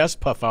chest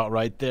puff out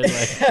right there.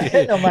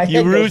 Like, no,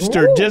 you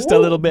rooster just a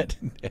little bit.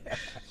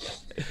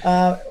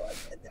 The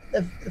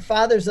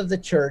fathers of the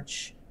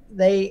church,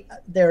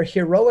 they're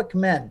heroic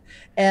men.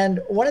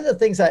 And one of the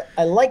things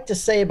I like to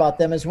say about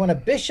them is when a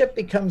bishop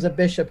becomes a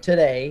bishop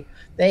today,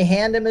 they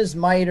hand him his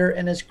mitre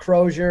and his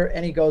crozier,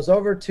 and he goes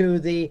over to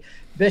the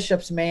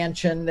bishop's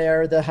mansion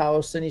there, the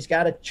house, and he's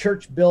got a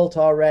church built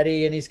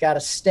already, and he's got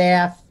a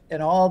staff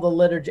and all the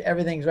liturgy,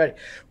 everything's ready.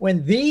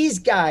 When these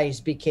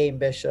guys became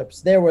bishops,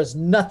 there was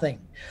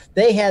nothing.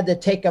 They had to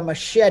take a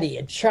machete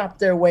and chop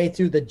their way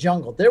through the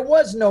jungle. There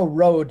was no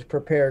road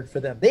prepared for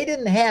them. They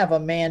didn't have a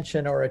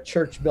mansion or a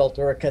church built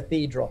or a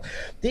cathedral.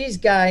 These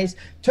guys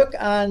took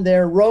on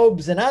their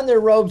robes, and on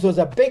their robes was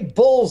a big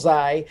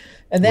bullseye,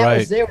 and that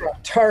was, they were a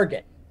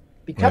target.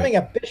 Becoming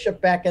a bishop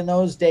back in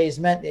those days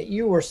meant that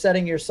you were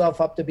setting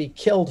yourself up to be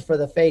killed for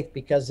the faith,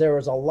 because there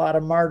was a lot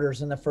of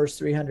martyrs in the first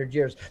 300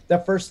 years. The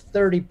first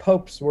 30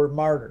 popes were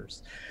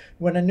martyrs.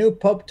 When a new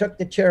pope took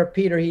the chair of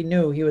Peter, he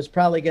knew he was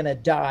probably going to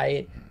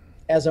die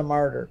as a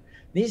martyr.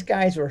 These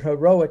guys were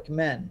heroic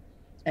men,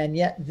 and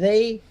yet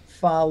they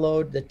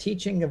followed the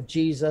teaching of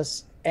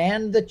Jesus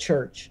and the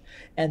church,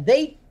 and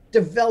they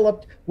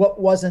developed what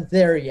wasn't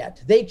there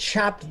yet. They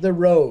chopped the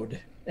road,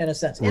 in a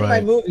sense. In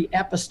my movie,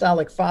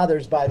 Apostolic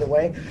Fathers, by the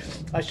way,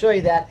 I'll show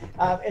you that.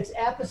 It's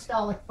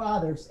Apostolic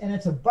Fathers, and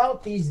it's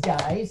about these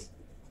guys.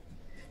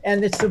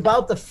 And it's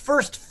about the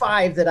first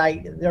five that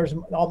there's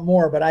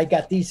more, but I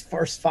got these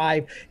first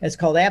five. And it's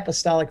called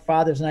Apostolic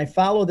Fathers, and I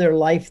follow their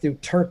life through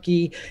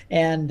Turkey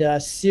and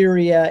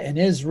Syria and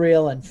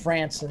Israel and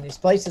France and these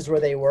places where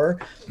they were.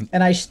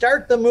 And I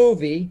start the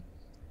movie.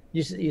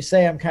 You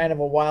say I'm kind of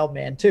a wild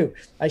man too.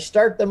 I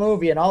start the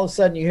movie, and all of a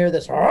sudden you hear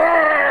this,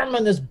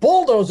 and this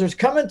bulldozer's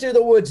coming through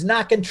the woods,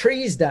 knocking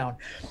trees down.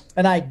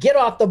 And I get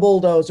off the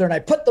bulldozer and I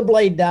put the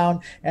blade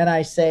down, and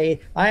I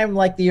say, I am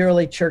like the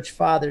early church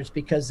fathers,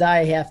 because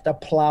I have to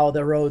plow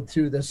the road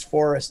through this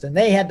forest. And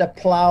they had to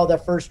plow the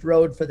first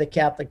road for the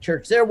Catholic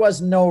Church. There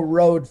was no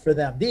road for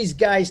them. These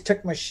guys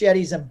took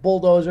machetes and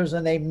bulldozers,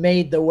 and they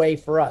made the way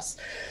for us.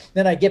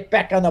 Then I get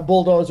back on the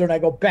bulldozer and I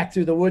go back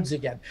through the woods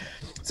again.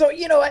 So,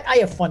 you know, I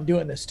have fun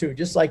doing this too,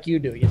 just like you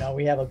do. You know,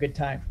 we have a good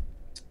time.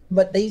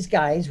 But these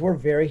guys were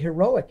very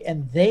heroic,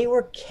 and they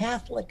were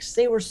Catholics.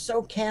 They were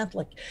so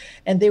Catholic,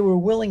 and they were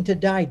willing to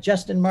die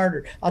just in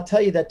martyr. I'll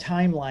tell you the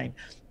timeline.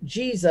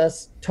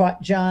 Jesus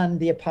taught John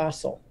the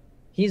Apostle.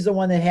 He's the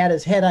one that had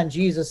his head on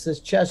Jesus's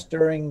chest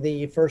during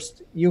the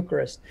first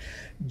Eucharist.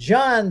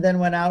 John then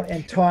went out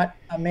and taught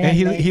a man.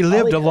 And he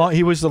lived a long.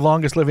 He was the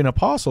longest living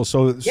apostle.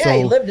 So yeah,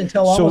 he lived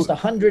until almost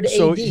 100 AD.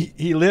 So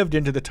he lived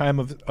into the time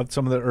of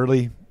some of the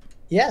early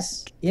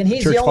Yes, and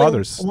he's Church the only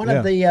fathers. one Yeah.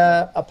 of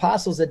the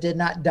apostles that did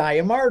not die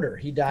a martyr.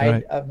 He died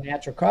Right. of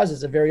natural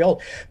causes, very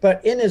old.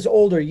 But in his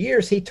older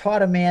years, he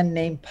taught a man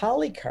named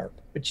Polycarp,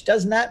 which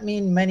does not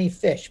mean many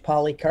fish.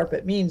 Polycarp,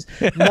 it means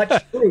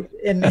much fruit.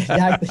 And I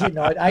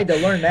had to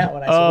learn that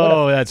one. I said,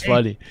 Oh, that's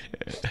funny.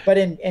 But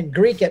in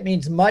Greek, it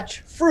means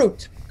much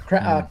fruit.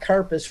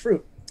 Carp is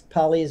fruit.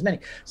 Poly is many.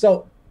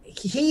 So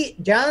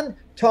John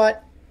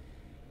taught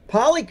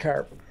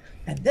Polycarp.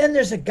 And then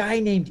there's a guy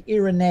named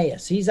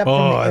Irenaeus. He's up in the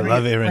I area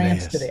love of Irenaeus.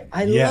 France today.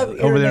 I love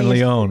Irenaeus. Over there in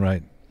Lyon,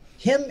 right?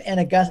 Him and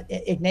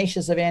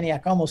Ignatius of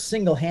Antioch almost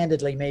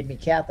single-handedly made me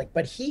Catholic.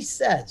 But he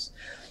says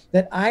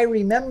that I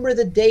remember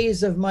the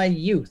days of my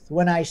youth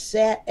when I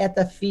sat at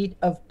the feet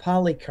of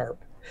Polycarp.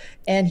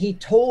 And he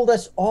told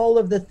us all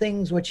of the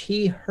things which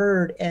he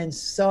heard and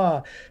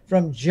saw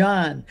from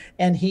John.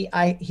 And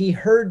he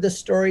heard the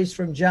stories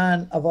from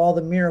John of all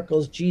the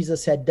miracles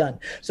Jesus had done.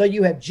 So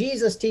you have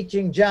Jesus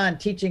teaching John,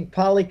 teaching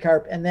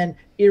Polycarp, and then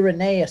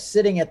Irenaeus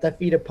sitting at the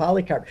feet of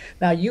Polycarp.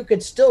 Now, you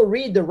could still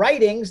read the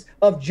writings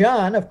of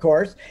John, of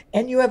course,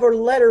 and you have a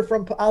letter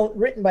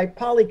written by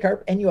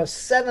Polycarp, and you have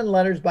 7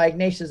 letters by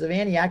Ignatius of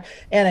Antioch,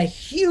 and a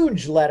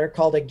huge letter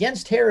called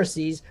Against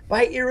Heresies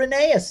by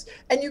Irenaeus.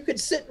 And you could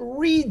sit and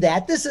read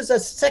that. This is a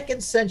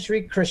 2nd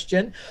century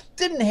Christian,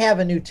 didn't have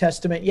a New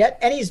Testament yet,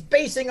 and he's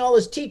basing all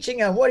his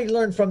teaching on what he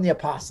learned from the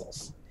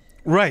apostles.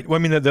 Right. Well,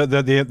 I mean,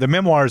 the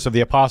memoirs of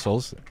the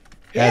apostles,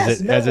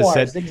 Yes, as it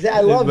said, exactly.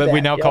 I love that.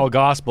 we now call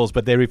gospels,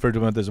 but they refer to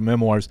them as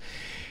memoirs.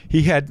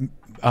 He had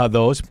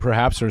those,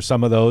 perhaps, or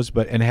some of those,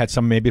 and had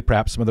some, maybe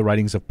perhaps some of the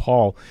writings of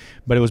Paul,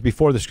 but it was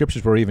before the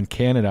scriptures were even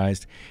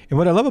canonized. And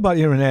what I love about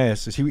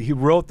Irenaeus is he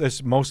wrote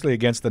this mostly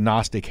against the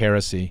Gnostic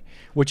heresy,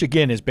 which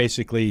again is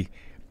basically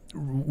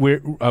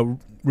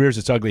rears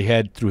its ugly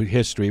head through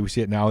history. We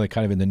see it now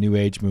kind of in the New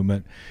Age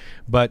movement.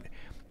 But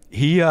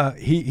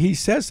he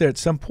says there at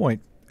some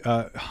point,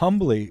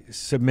 humbly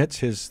submits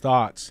his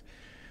thoughts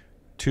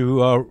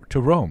to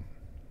Rome.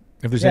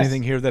 If there's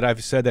anything here that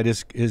I've said that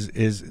is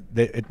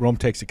that Rome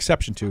takes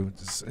exception to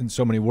in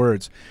so many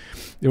words,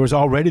 there was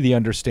already the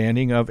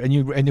understanding of,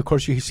 and of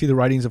course you see the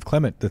writings of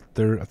Clement the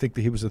third. I think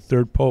that he was the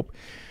 3rd pope,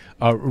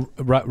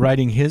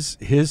 writing his.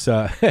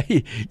 I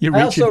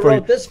also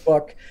wrote this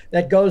book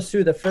that goes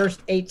through the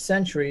first 8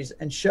 centuries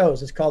and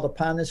shows. It's called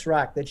Upon This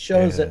Rock. That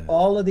shows that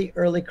all of the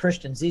early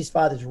Christians, these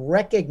fathers,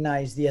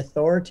 recognized the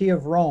authority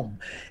of Rome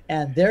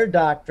and their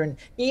doctrine,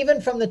 even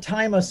from the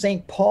time of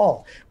St.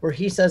 Paul, where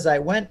he says, "I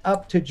went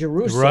up to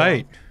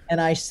Jerusalem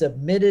and I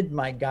submitted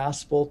my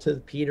gospel to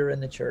Peter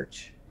and the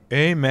church."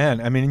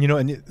 Amen. I mean,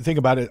 and think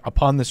about it.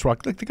 Upon this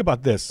rock. Think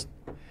about this.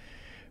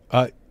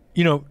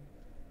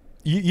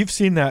 You've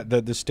seen that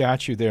the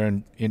statue there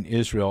in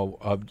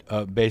Israel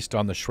based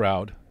on the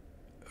shroud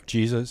of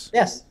Jesus.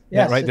 Yes,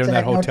 right there in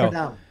that hotel.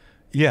 Notre Dame.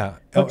 Yeah,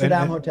 Notre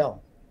Dame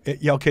Hotel.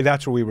 Yeah, okay,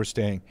 that's where we were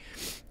staying,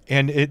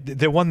 and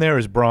the one there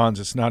is bronze.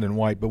 It's not in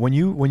white. But when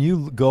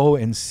you go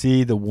and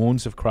see the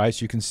wounds of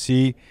Christ, you can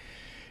see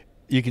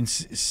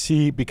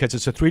because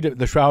it's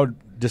the shroud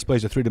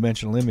displays a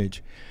 3-dimensional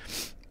image.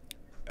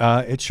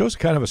 It shows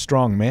kind of a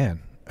strong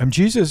man.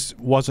 Jesus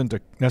wasn't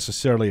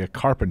necessarily a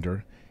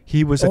carpenter.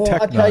 He was a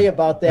technon. I'll tell you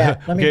about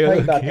that. Let me tell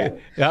you about that.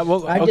 Yeah,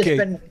 well, I've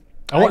okay.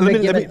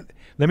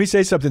 Let me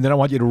say something. Then I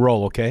want you to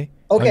roll. Okay. Okay.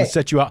 I'm going to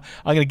set you up.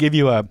 I'm going to give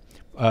you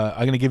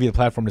the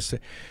platform to say.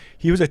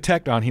 He was a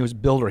technon. He was a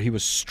builder. He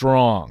was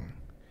strong.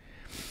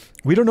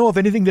 We don't know of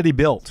anything that he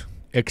built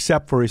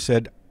except for he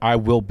said, "I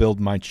will build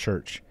my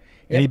church,"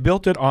 and he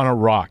built it on a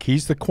rock.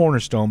 He's the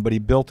cornerstone, but he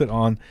built it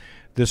on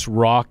this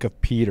rock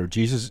of Peter.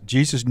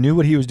 Jesus knew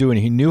what he was doing.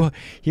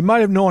 He might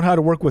have known how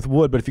to work with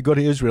wood, but if you go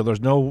to Israel,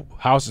 there's no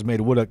houses made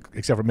of wood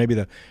except for maybe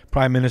the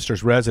prime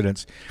minister's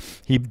residence.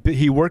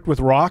 He worked with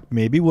rock,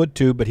 maybe wood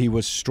too, but he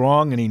was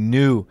strong and he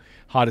knew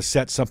how to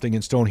set something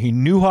in stone. He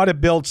knew how to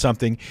build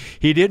something.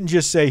 He didn't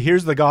just say,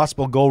 "Here's the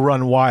gospel, go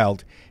run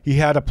wild." He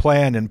had a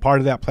plan, and part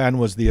of that plan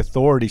was the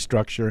authority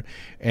structure,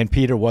 and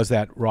Peter was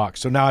that rock.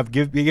 So now I've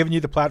given you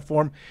the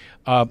platform.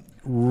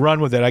 Run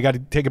with it. I got to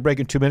take a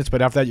break in 2 minutes,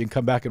 but after that you can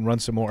come back and run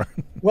some more.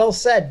 Well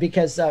said,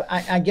 because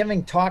I'm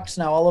giving talks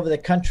now all over the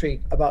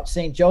country about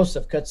St.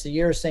 Joseph, because it's the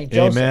year of St.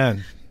 Joseph.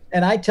 Amen.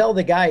 And I tell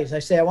the guys, I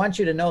say, I want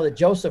you to know that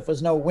Joseph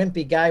was no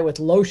wimpy guy with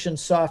lotion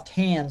soft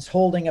hands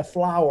holding a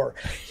flower.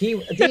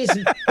 These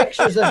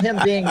pictures of him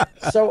being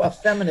so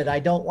effeminate, I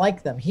don't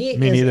like them. He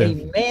is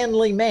a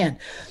manly man.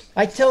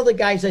 I tell the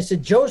guys, I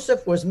said,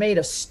 Joseph was made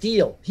of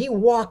steel. He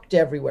walked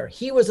everywhere.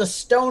 He was a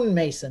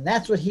stonemason.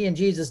 That's what he and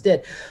Jesus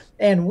did.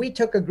 And we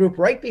took a group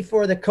right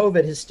before the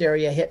COVID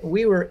hysteria hit.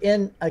 We were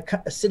in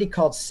a city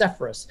called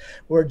Sepphoris,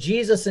 where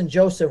Jesus and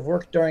Joseph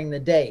worked during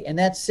the day. And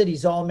that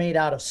city's all made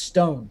out of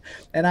stone.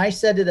 And I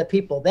said to the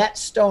people, that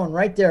stone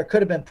right there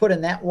could have been put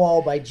in that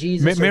wall by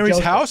Jesus.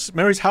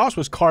 Mary's house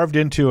was carved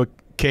into a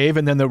cave,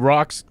 and then the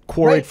rocks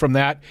quarried from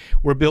that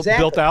were built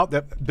out.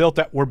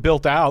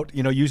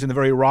 Using the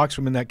very rocks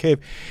from in that cave.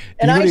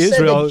 And I said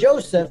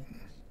to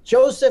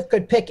Joseph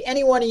could pick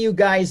any one of you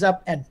guys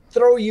up and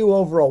throw you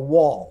over a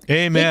wall.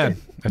 Amen.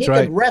 That's he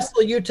right. could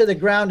wrestle you to the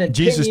ground and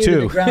Jesus pin you too.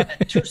 to the ground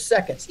in 2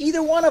 seconds.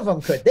 Either one of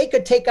them could. They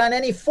could take on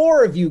any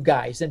 4 of you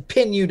guys and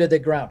pin you to the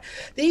ground.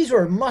 These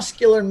were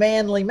muscular,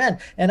 manly men.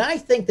 And I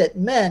think that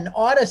men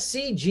ought to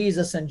see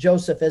Jesus and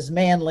Joseph as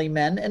manly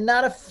men and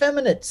not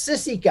effeminate,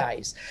 sissy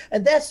guys.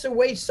 And that's the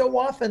way so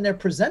often they're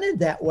presented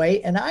that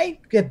way. And I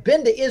have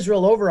been to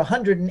Israel over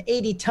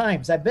 180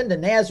 times. I've been to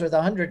Nazareth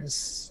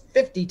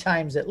 150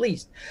 times at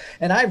least,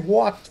 and I've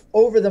walked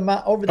over the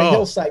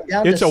hillside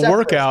down. It's to a Cyprus.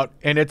 workout,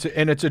 and it's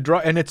a draw,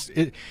 and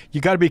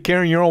you got to be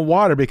carrying your own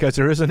water because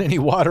there isn't any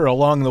water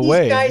along the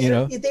way. Guys, you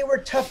know, they were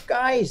tough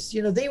guys.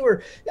 You know, they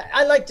were.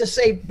 I like to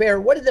say, Bear,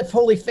 what did the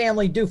Holy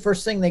Family do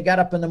first thing they got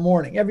up in the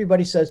morning?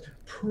 Everybody says,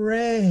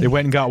 pray. they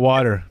went and got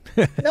water.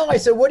 No, I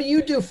said, what do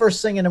you do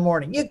first thing in the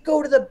morning? You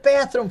go to the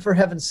bathroom, for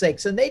heaven's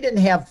sakes. And they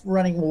didn't have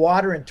running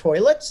water and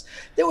toilets.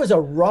 There was a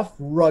rough,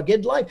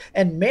 rugged life.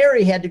 And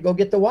Mary had to go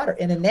get the water.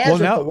 And in Nazareth,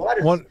 the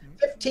water's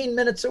 15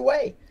 minutes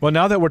away. Well,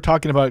 now that we're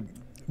talking about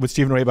with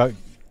Stephen Ray about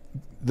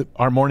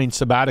our morning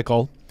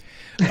sabbatical,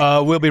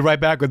 we'll be right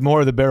back with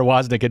more of the Bear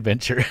Woznick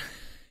adventure.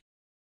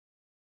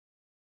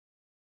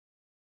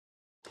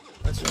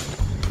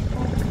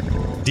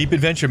 Deep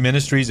Adventure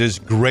Ministries is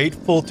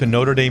grateful to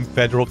Notre Dame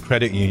Federal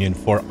Credit Union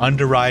for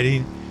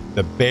underwriting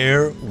the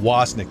Bear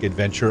Woznick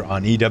adventure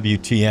on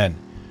EWTN.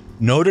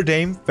 Notre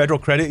Dame Federal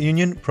Credit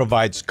Union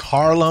provides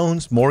car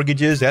loans,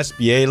 mortgages,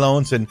 SBA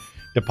loans, and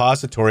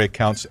depository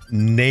accounts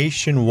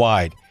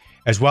nationwide,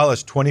 as well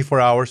as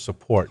 24-hour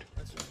support.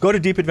 Go to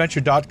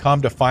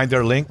deepadventure.com to find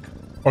their link,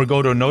 or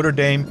go to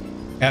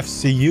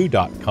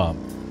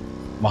NotreDameFCU.com.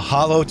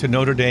 Mahalo to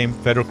Notre Dame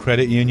Federal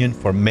Credit Union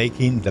for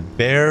making the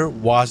Bear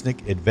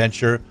Woznick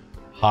adventure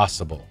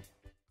possible.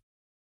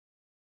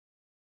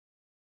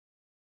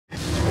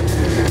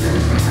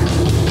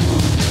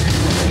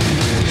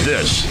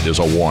 This is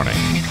a warning.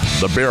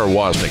 The Bear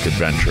Woznick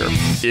adventure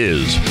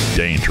is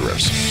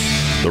dangerous.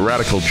 The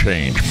radical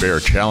change Bear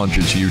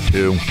challenges you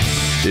to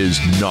is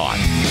not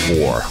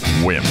for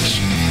wimps.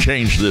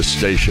 Change this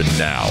station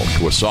now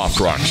to a soft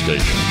rock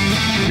station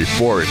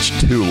before it's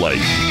too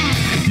late.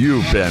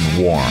 You've been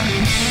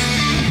warned.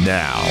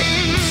 Now,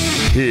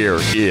 here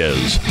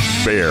is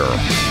Bear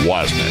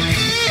Woznick.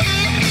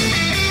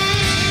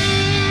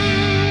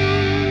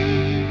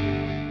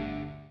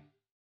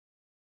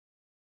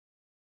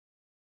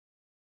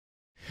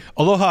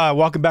 Aloha,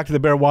 welcome back to the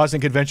Bear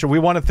Woznick Adventure. We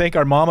want to thank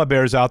our mama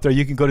bears out there.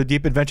 You can go to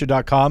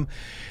deepadventure.com.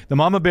 The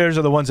mama bears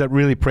are the ones that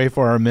really pray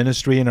for our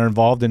ministry and are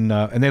involved in,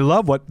 and they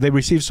love what they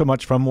receive so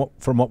much from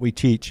what we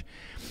teach.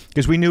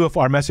 Because we knew if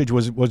our message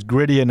was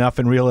gritty enough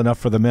and real enough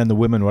for the men, the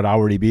women would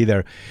already be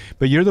there.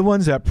 But you're the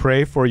ones that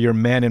pray for your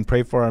men and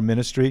pray for our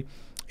ministry.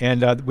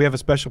 And we have a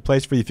special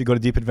place for you if you go to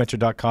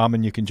deepadventure.com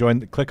and you can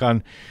click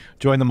on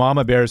join the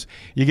Mama Bears.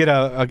 You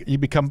get you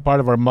become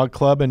part of our mug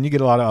club and you get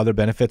a lot of other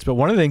benefits. But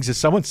one of the things is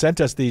someone sent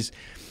us these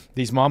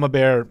Mama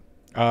Bear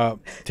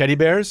teddy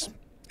bears.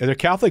 They're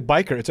Catholic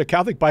biker. It's a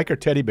Catholic biker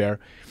teddy bear.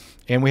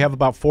 And we have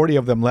about 40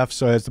 of them left.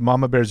 So as the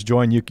Mama Bears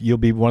join, you'll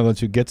be one of those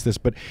who gets this.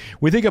 But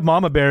we think of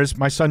Mama Bears.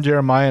 My son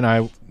Jeremiah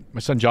and my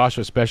son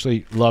Joshua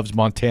especially loves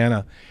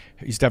Montana.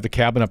 He used to have the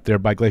cabin up there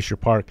by Glacier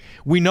Park.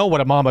 We know what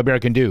a mama bear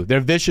can do.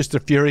 They're vicious, they're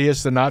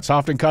furious, they're not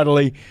soft and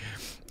cuddly.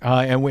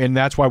 And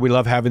that's why we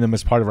love having them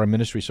as part of our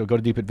ministry. So go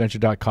to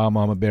deepadventure.com,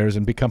 Mama Bears,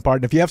 and become part.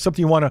 And if you have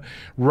something you want to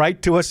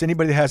write to us,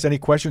 anybody that has any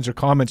questions or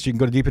comments, you can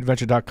go to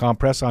deepadventure.com,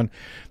 press on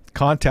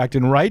contact,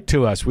 and write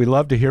to us. We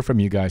love to hear from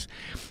you guys.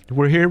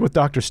 We're here with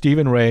Dr.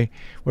 Stephen Ray.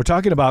 We're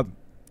talking about,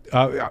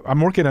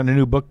 I'm working on a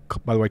new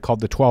book, by the way, called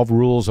The 12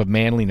 Rules of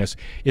Manliness.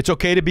 It's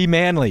okay to be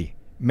manly.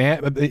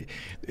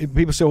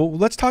 People say, well,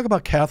 let's talk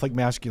about Catholic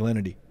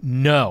masculinity.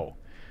 No.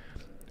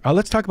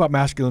 Let's talk about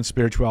masculine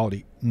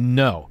spirituality.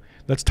 No.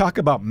 Let's talk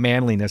about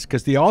manliness,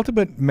 because the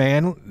ultimate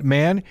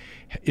man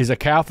is a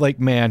Catholic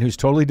man who's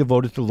totally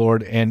devoted to the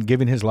Lord and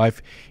giving his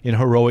life in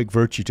heroic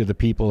virtue to the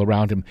people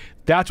around him.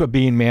 That's what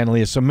being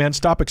manly is. So men,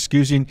 stop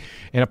excusing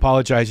and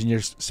apologizing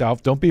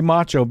yourself. Don't be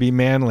macho, be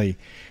manly.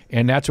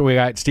 And that's what we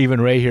got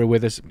Stephen Ray here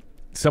with us,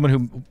 someone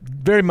who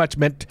very much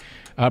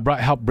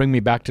helped bring me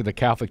back to the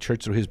Catholic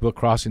Church through his book,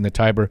 Crossing the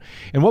Tibre.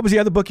 And what was the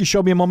other book you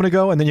showed me a moment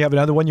ago? And then you have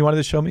another one you wanted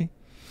to show me?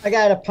 I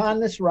got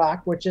Upon This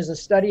Rock, which is a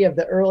study of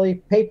the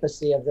early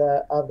papacy, of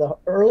the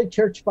early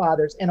church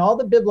fathers, and all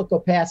the biblical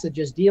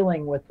passages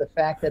dealing with the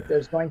fact that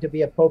there's going to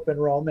be a pope in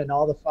Rome, and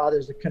all the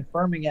fathers are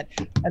confirming it.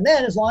 And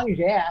then, as long as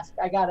you ask,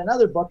 I got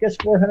another book. It's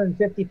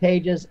 450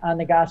 pages on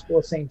the Gospel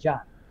of St.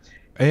 John.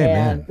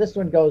 Amen. And this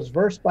one goes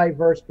verse by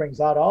verse,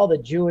 brings out all the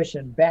Jewish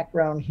and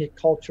background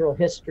cultural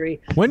history.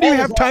 When do you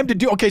have time to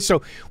do? Okay,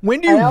 so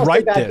when do you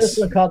write this? I also got this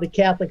one called The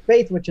Catholic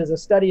Faith, which is a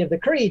study of the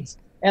creeds.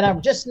 And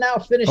I'm just now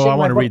finishing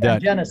my book on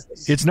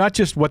Genesis. It's not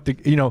just what the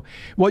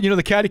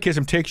the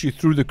Catechism takes you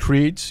through the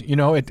creeds. You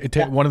know,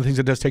 one of the things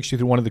it does takes you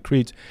through one of the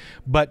creeds,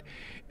 but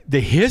the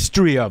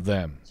history of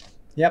them.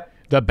 Yep.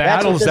 The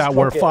battles that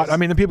were fought. I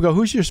mean, the people go,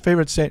 "Who's your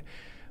favorite saint?"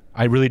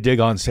 I really dig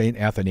on Saint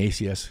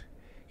Athanasius.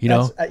 You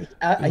know,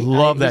 I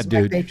love that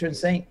dude. My patron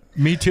saint.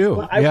 Me too.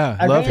 Well, I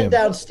love ran him.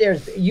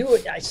 downstairs.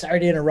 Sorry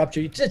to interrupt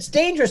you. It's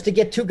dangerous to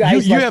get two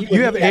guys. You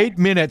have 8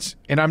 minutes,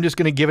 and I'm just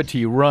going to give it to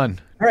you. Run.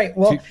 All right.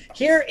 Well,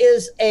 here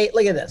is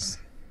look at this.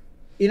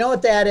 You know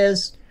what that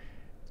is?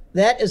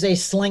 That is a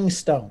sling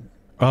stone.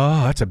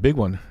 Oh, that's a big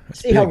one.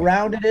 See how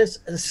round it is?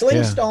 The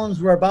sling stones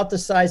were about the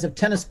size of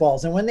tennis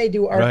balls. And when they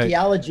do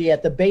archaeology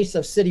at the base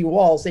of city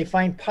walls, they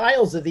find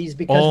piles of these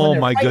because when they're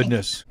fighting,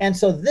 goodness. And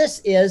so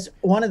this is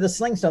one of the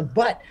sling stones.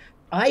 But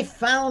I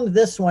found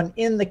this one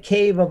in the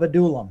cave of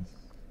Adullam.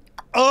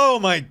 Oh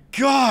my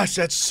gosh,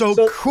 that's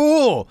so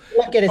cool.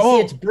 Look at it. See,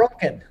 it's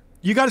broken.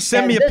 You got to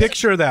send me a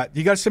picture of that.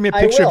 You got to send me a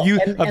picture of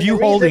you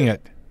holding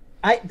it.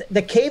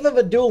 The cave of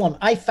Adullam,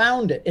 I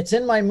found it. It's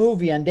in my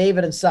movie on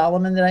David and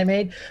Solomon that I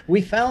made. We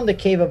found the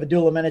cave of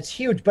Adullam, and it's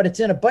huge, but it's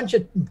in a bunch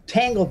of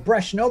tangled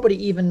brush. Nobody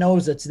even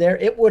knows it's there.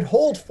 It would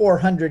hold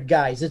 400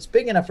 guys. It's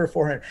big enough for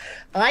 400.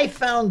 I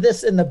found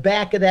this in the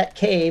back of that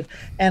cave,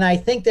 and I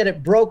think that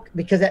it broke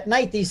because at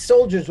night these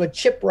soldiers would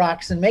chip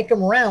rocks and make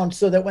them round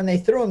so that when they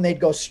threw them, they'd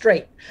go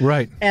straight.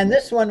 Right. And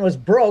this one was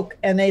broke,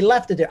 and they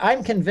left it there.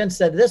 I'm convinced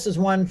that this is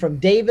one from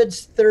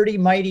David's 30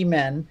 Mighty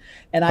Men,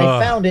 and I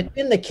found it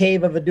in the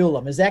cave of Adullam.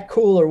 Is that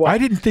cool or what? I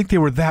didn't think they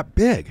were that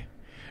big.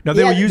 Now,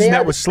 they were using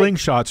that with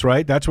slingshots,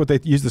 right? That's what they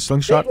used the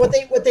slingshot for?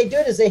 What they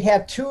did is they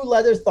have two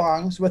leather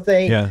thongs with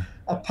a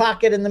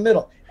pocket in the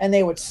middle, and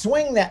they would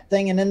swing that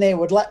thing, and then they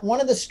would let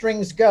one of the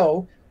strings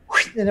go,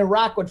 and the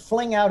rock would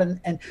fling out.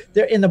 And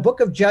there, in the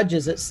book of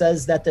Judges, it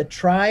says that the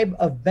tribe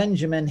of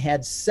Benjamin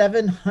had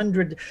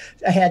 700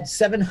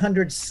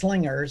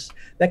 slingers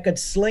that could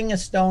sling a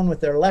stone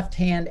with their left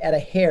hand at a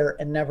hair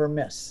and never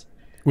miss.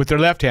 With their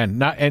left hand,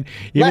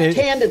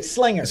 left-handed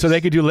slingers. So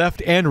they could do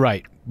left and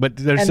right, but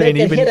they're and saying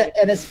they could even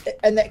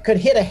and that could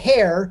hit a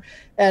hair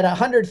at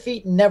 100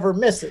 feet and never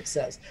miss. It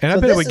says. And I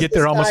bet it would get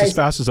there almost as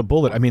fast as a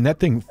bullet. I mean, that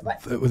thing.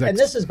 And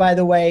this is, by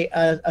the way,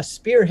 a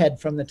spearhead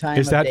from the time.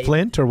 Is that David.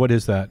 flint or what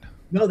is that?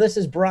 No, this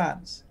is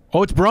bronze.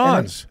 Oh, it's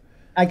bronze.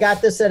 I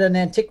got this at an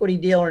antiquity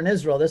dealer in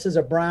Israel. This is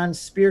a bronze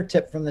spear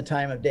tip from the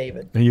time of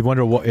David. And you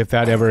wonder if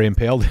that ever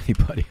impaled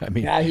anybody. I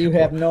mean, you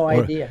have no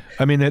idea.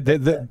 I mean,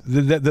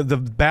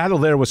 the battle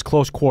there was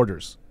close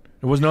quarters.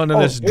 There was none of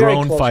this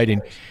drone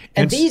fighting.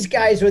 And these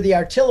guys were the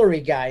artillery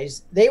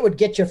guys. They would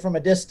get you from a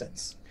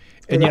distance.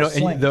 And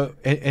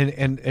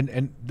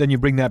and then you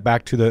bring that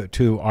back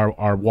to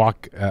our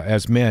walk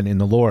as men in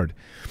the Lord.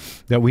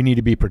 That we need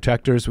to be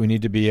protectors. We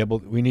need to be able.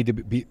 We need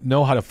to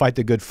know how to fight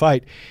the good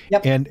fight.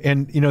 Yep.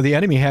 And the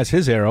enemy has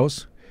his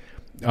arrows.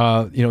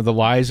 The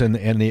lies and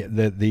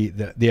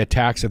the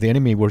attacks of the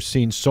enemy. We're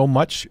seeing so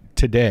much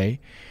today.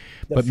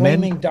 The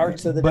flaming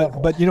darts of the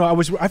devil. But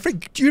I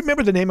forget. Do you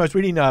remember the name? I was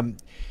reading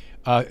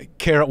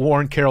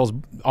Warren Carroll's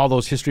all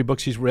those history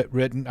books he's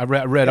written. I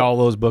read all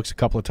those books a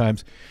couple of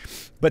times.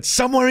 But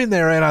somewhere in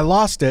there, and I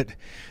lost it,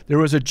 there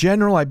was a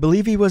general, I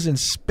believe he was in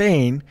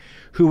Spain,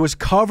 who was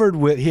covered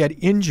with, he had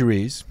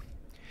injuries,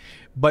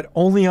 but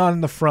only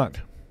on the front.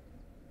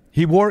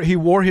 He wore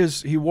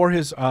his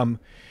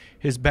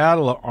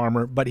battle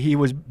armor, but he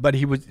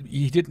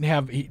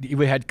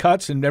had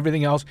cuts and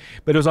everything else,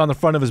 but it was on the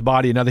front of his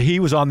body. Now he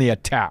was on the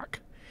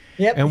attack.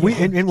 Yep. And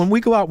when we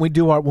go out and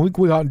do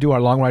our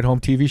long ride home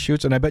TV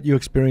shoots, and I bet you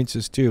experience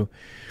this too.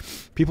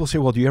 People say,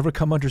 "Well, do you ever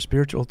come under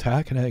spiritual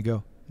attack?" And I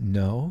go,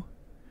 "No.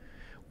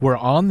 We're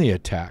on the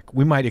attack.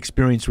 We might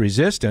experience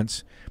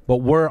resistance, but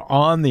we're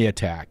on the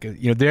attack.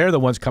 They're the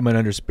ones coming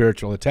under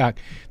spiritual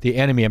attack. The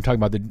enemy. I'm talking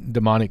about the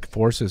demonic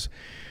forces.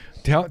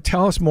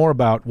 Tell us more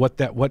about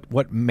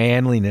what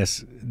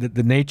manliness,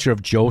 the nature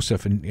of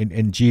Joseph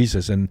and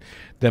Jesus and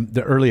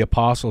the early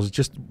apostles,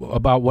 just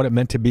about what it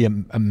meant to be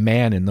a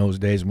man in those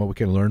days and what we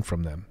can learn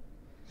from them.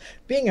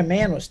 Being a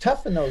man was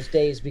tough in those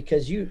days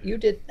because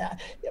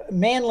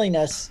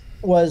manliness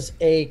was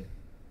a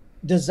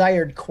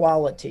desired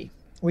quality.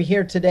 We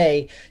hear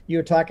today,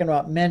 you're talking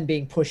about men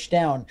being pushed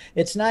down.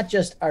 It's not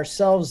just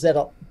ourselves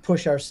that'll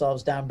push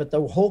ourselves down, but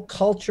the whole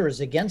culture is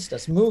against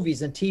us.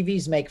 Movies and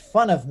TVs make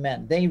fun of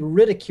men. They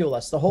ridicule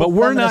us. But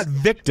we're not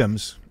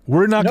victims.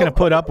 We're not going to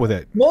put up with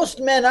it.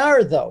 Most men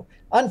are, though.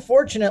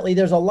 Unfortunately,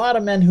 there's a lot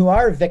of men who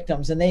are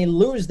victims, and they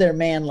lose their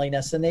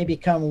manliness, and they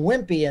become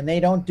wimpy, and they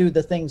don't do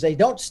the things. They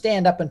don't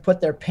stand up and put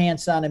their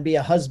pants on and be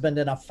a husband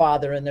and a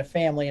father in their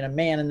family and a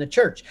man in the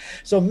church.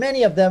 So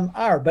many of them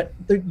are. But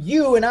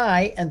you and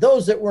I and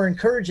those that we're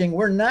encouraging,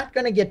 we're not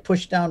going to get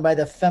pushed down by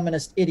the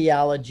feminist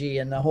ideology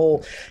and the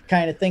whole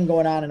kind of thing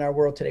going on in our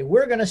world today.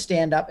 We're going to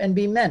stand up and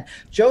be men.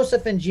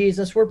 Joseph and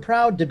Jesus were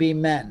proud to be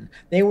men.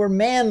 They were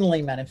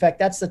manly men. In fact,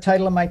 that's the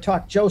title of my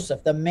talk,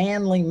 Joseph, the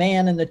manly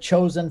man and the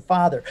chosen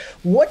father.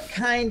 What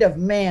kind of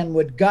man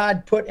would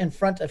God put in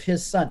front of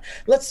his son?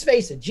 Let's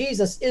face it,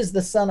 Jesus is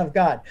the Son of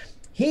God.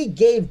 He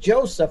gave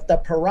Joseph the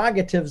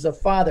prerogatives of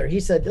father.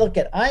 He said, look,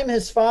 I'm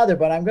his father,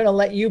 but I'm going to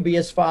let you be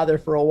his father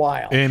for a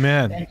while.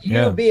 Amen. And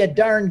you'll be a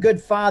darn good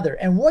father.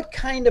 And what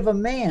kind of a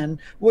man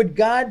would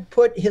God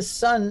put his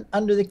son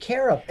under the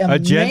care of? A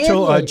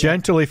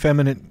gentle,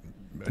 effeminate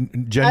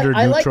gender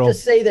I neutral. like to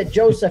say that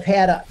Joseph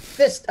had a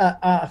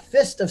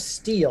fist of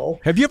steel.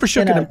 Have you ever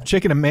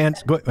shaken a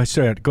man's? Go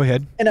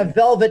ahead. In a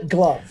velvet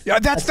glove. Yeah,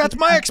 that's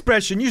my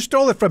expression. You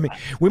stole it from me.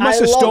 We must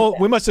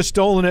have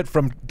stolen it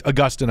from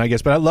Augustine, I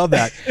guess. But I love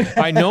that.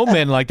 I know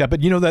men like that.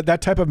 But you know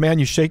that type of man,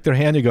 you shake their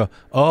hand, you go,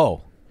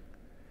 oh.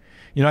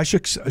 You know, I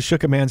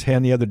shook a man's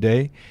hand the other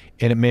day,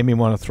 and it made me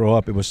want to throw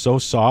up. It was so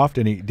soft,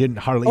 and he didn't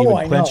hardly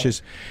even clench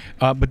his.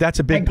 But that's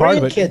a big part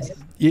of it.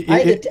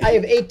 I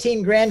have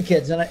 18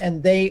 grandkids,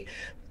 and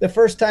the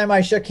first time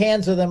I shook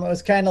hands with them, it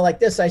was kind of like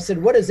this. I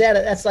said, "What is that?"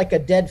 That's like a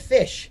dead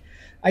fish.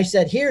 I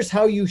said, "Here's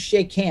how you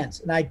shake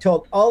hands," and I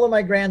told all of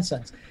my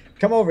grandsons,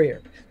 "Come over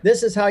here.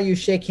 This is how you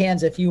shake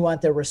hands if you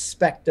want the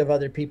respect of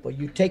other people.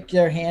 You take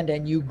their hand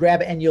and you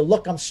grab it, and you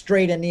look them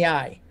straight in the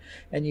eye."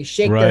 And you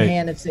shake their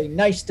hand and say,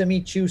 "Nice to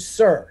meet you,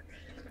 sir."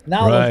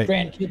 Now those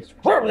grandkids,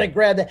 they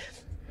grab that.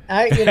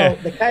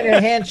 The kind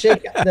of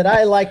handshake that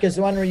I like is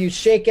the one where you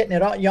shake it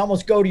and you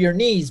almost go to your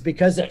knees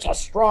because it's a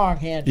strong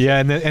handshake. Yeah,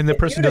 and the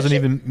person doesn't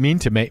even mean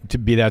to be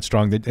that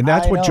strong. And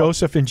that's what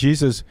Joseph and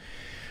Jesus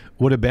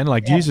would have been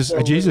like.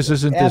 Absolutely. Jesus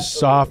isn't this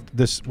soft,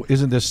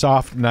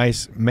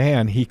 nice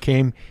man.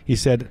 He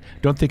said,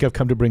 "Don't think I've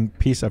come to bring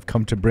peace. I've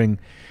come to bring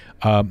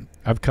a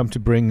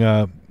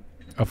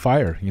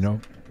fire." You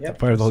know. Yep, the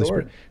fire of the Holy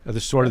Spirit, the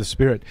sword of the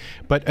Spirit.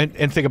 But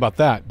and think about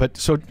that. But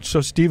so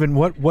Stephen,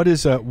 what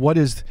is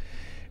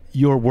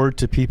your word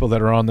to people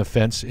that are on the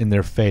fence in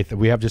their faith?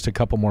 We have just a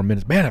couple more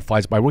minutes. Man, it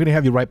flies by. We're going to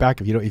have you right back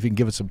if you can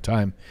give us some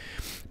time.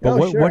 But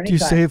what do you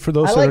say for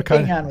those that are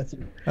kind of? With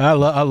you. I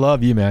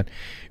love you, man.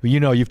 You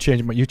know, you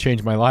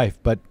changed my life.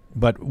 But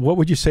what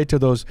would you say to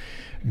those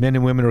men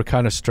and women who are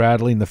kind of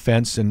straddling the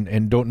fence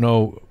and don't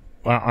know,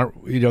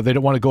 they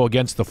don't want to go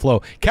against the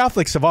flow?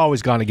 Catholics have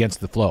always gone against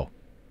the flow.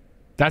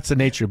 That's the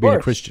nature of being a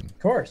Christian. Of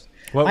course.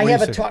 I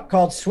have a talk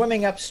called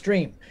Swimming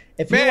Upstream.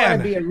 If you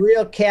want to be a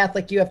real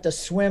Catholic, you have to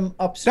swim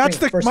upstream.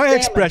 That's my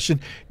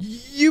expression.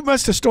 You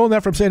must have stolen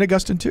that from St.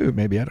 Augustine too,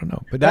 maybe. I don't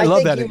know. But I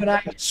love that.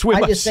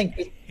 I just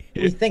think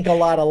we think a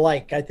lot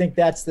alike. I think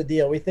that's the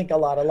deal. We think a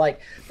lot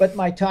alike. But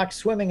my talk,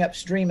 Swimming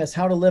Upstream, is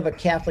how to live a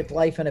Catholic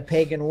life in a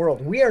pagan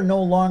world. We are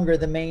no longer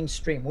the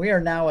mainstream. We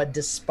are now a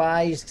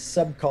despised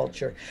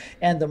subculture.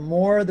 And the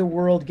more the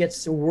world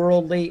gets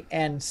worldly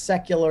and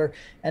secular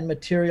and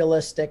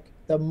materialistic,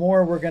 the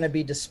more we're going to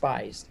be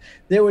despised.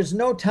 There was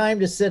no time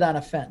to sit on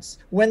a fence.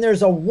 When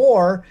there's a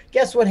war,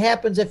 guess what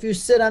happens if you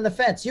sit on the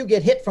fence? You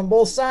get hit from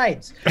both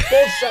sides.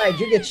 Both sides.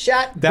 You get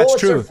shot.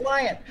 Bullets are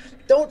flying.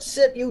 Don't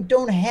sit. You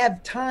don't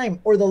have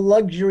time or the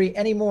luxury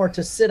anymore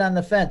to sit on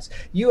the fence.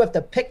 You have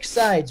to pick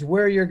sides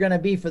where you're going to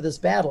be for this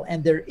battle.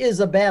 And there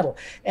is a battle.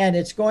 And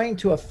it's going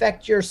to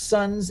affect your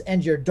sons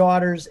and your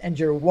daughters and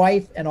your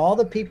wife and all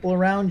the people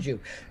around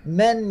you.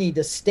 Men need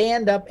to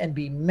stand up and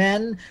be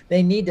men.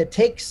 They need to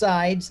take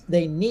sides.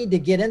 They need to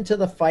get into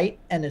the fight.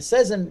 And it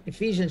says in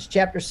Ephesians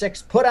chapter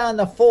 6, put on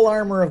the full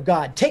armor of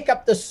God. Take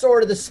up the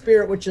sword of the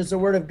Spirit, which is the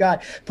word of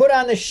God. Put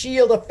on the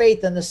shield of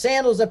faith and the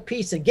sandals of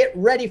peace and get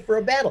ready for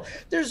a battle.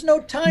 There's no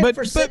time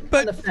for sitting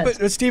on the fence.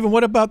 But Stephen,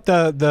 what about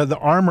the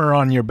armor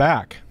on your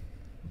back?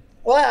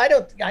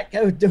 Well,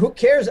 who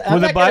cares?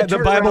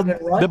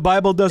 The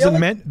Bible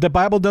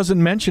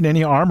doesn't mention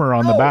any armor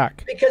on the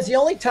back. Because the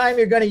only time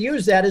you're going to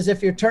use that is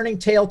if you're turning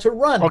tail to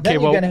run. Okay,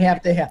 then you're going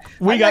to have.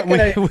 We got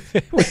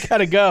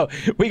to go.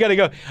 We got to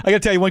go. I got to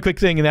tell you one quick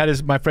thing, and that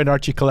is my friend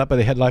Archie Kalepa,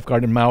 the head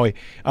lifeguard in Maui.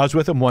 I was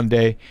with him one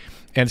day,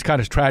 and it's kind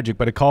of tragic.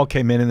 But a call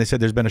came in, and they said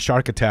there's been a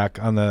shark attack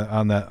on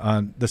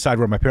the side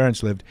where my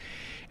parents lived.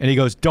 And he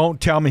goes,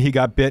 "Don't tell me he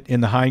got bit in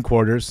the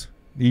hindquarters."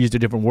 He used a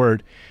different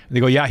word. And they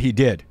go, "Yeah, he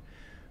did."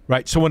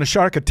 Right. So when a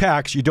shark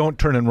attacks, you don't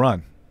turn and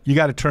run. You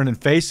got to turn and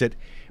face it.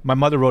 My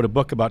mother wrote a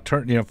book about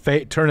turn and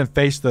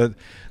face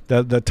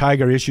the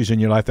tiger issues in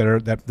your life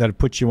that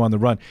put you on the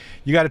run.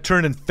 You got to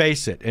turn and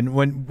face it. And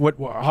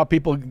how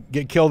people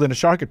get killed in a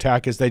shark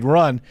attack is they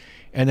run,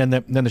 and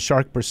then the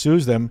shark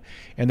pursues them,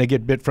 and they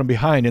get bit from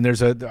behind. And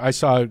I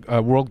saw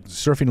a World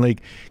Surfing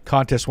League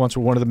contest once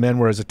where one of the men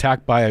was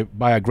attacked by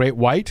a great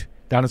white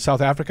down in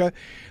South Africa.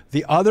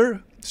 The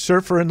other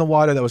surfer in the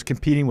water that was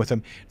competing with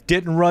him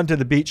didn't run to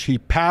the beach. He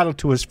paddled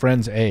to his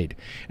friend's aid.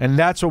 And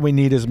that's what we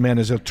need as men,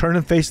 is to turn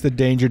and face the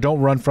danger.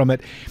 Don't run from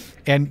it.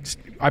 And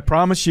I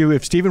promise you,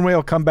 if Stephen Ray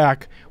will come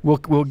back,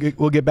 we'll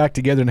get back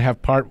together and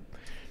have part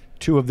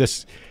 2 of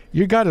this.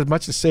 You got as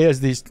much to say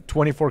as these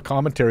 24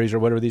 commentaries or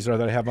whatever these are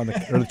that I have on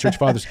the early church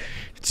fathers.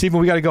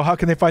 Stephen, we got to go. How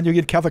can they find you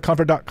again?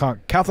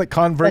 CatholicConvert.com.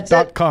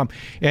 CatholicConvert.com.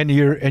 And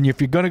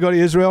if you're going to go to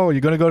Israel, or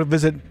you're going to go to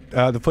visit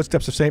the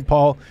footsteps of St.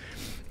 Paul,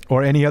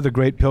 or any other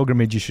great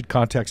pilgrimage, you should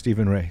contact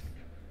Stephen Ray.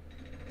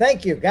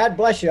 Thank you. God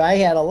bless you. I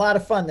had a lot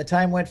of fun. The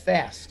time went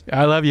fast.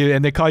 I love you.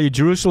 And they call you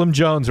Jerusalem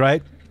Jones,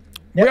 right?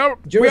 Yep.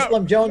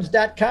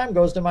 JerusalemJones.com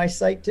goes to my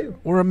site, too.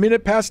 We're a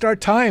minute past our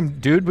time,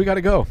 dude. We got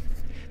to go.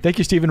 Thank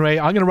you, Stephen Ray.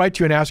 I'm going to write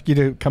you and ask you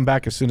to come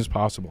back as soon as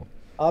possible.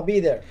 I'll be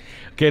there.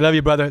 Okay, love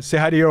you, brother. Say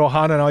hi to your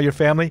Ohana and all your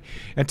family.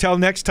 Until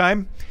next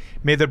time,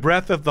 may the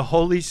breath of the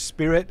Holy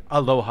Spirit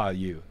aloha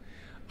you.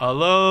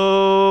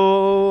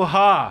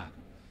 Aloha.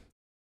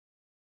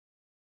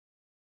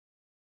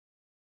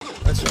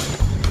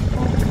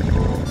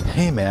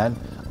 hey man,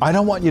 I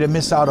don't want you to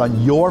miss out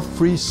on your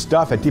free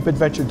stuff at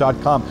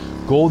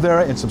deepadventure.com. Go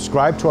there and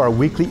subscribe to our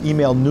weekly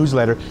email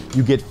newsletter.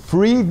 You get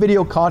free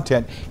video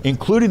content,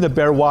 including the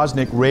Bear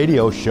Woznick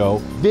radio show,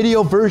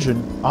 video version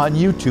on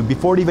YouTube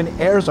before it even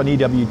airs on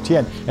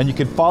EWTN. And you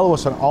can follow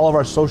us on all of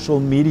our social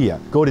media.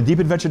 Go to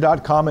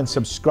deepadventure.com and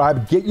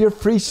subscribe. Get your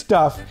free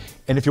stuff.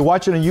 And if you're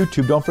watching on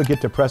YouTube, don't forget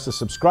to press the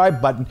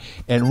subscribe button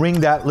and ring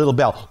that little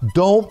bell.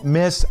 Don't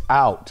miss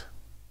out.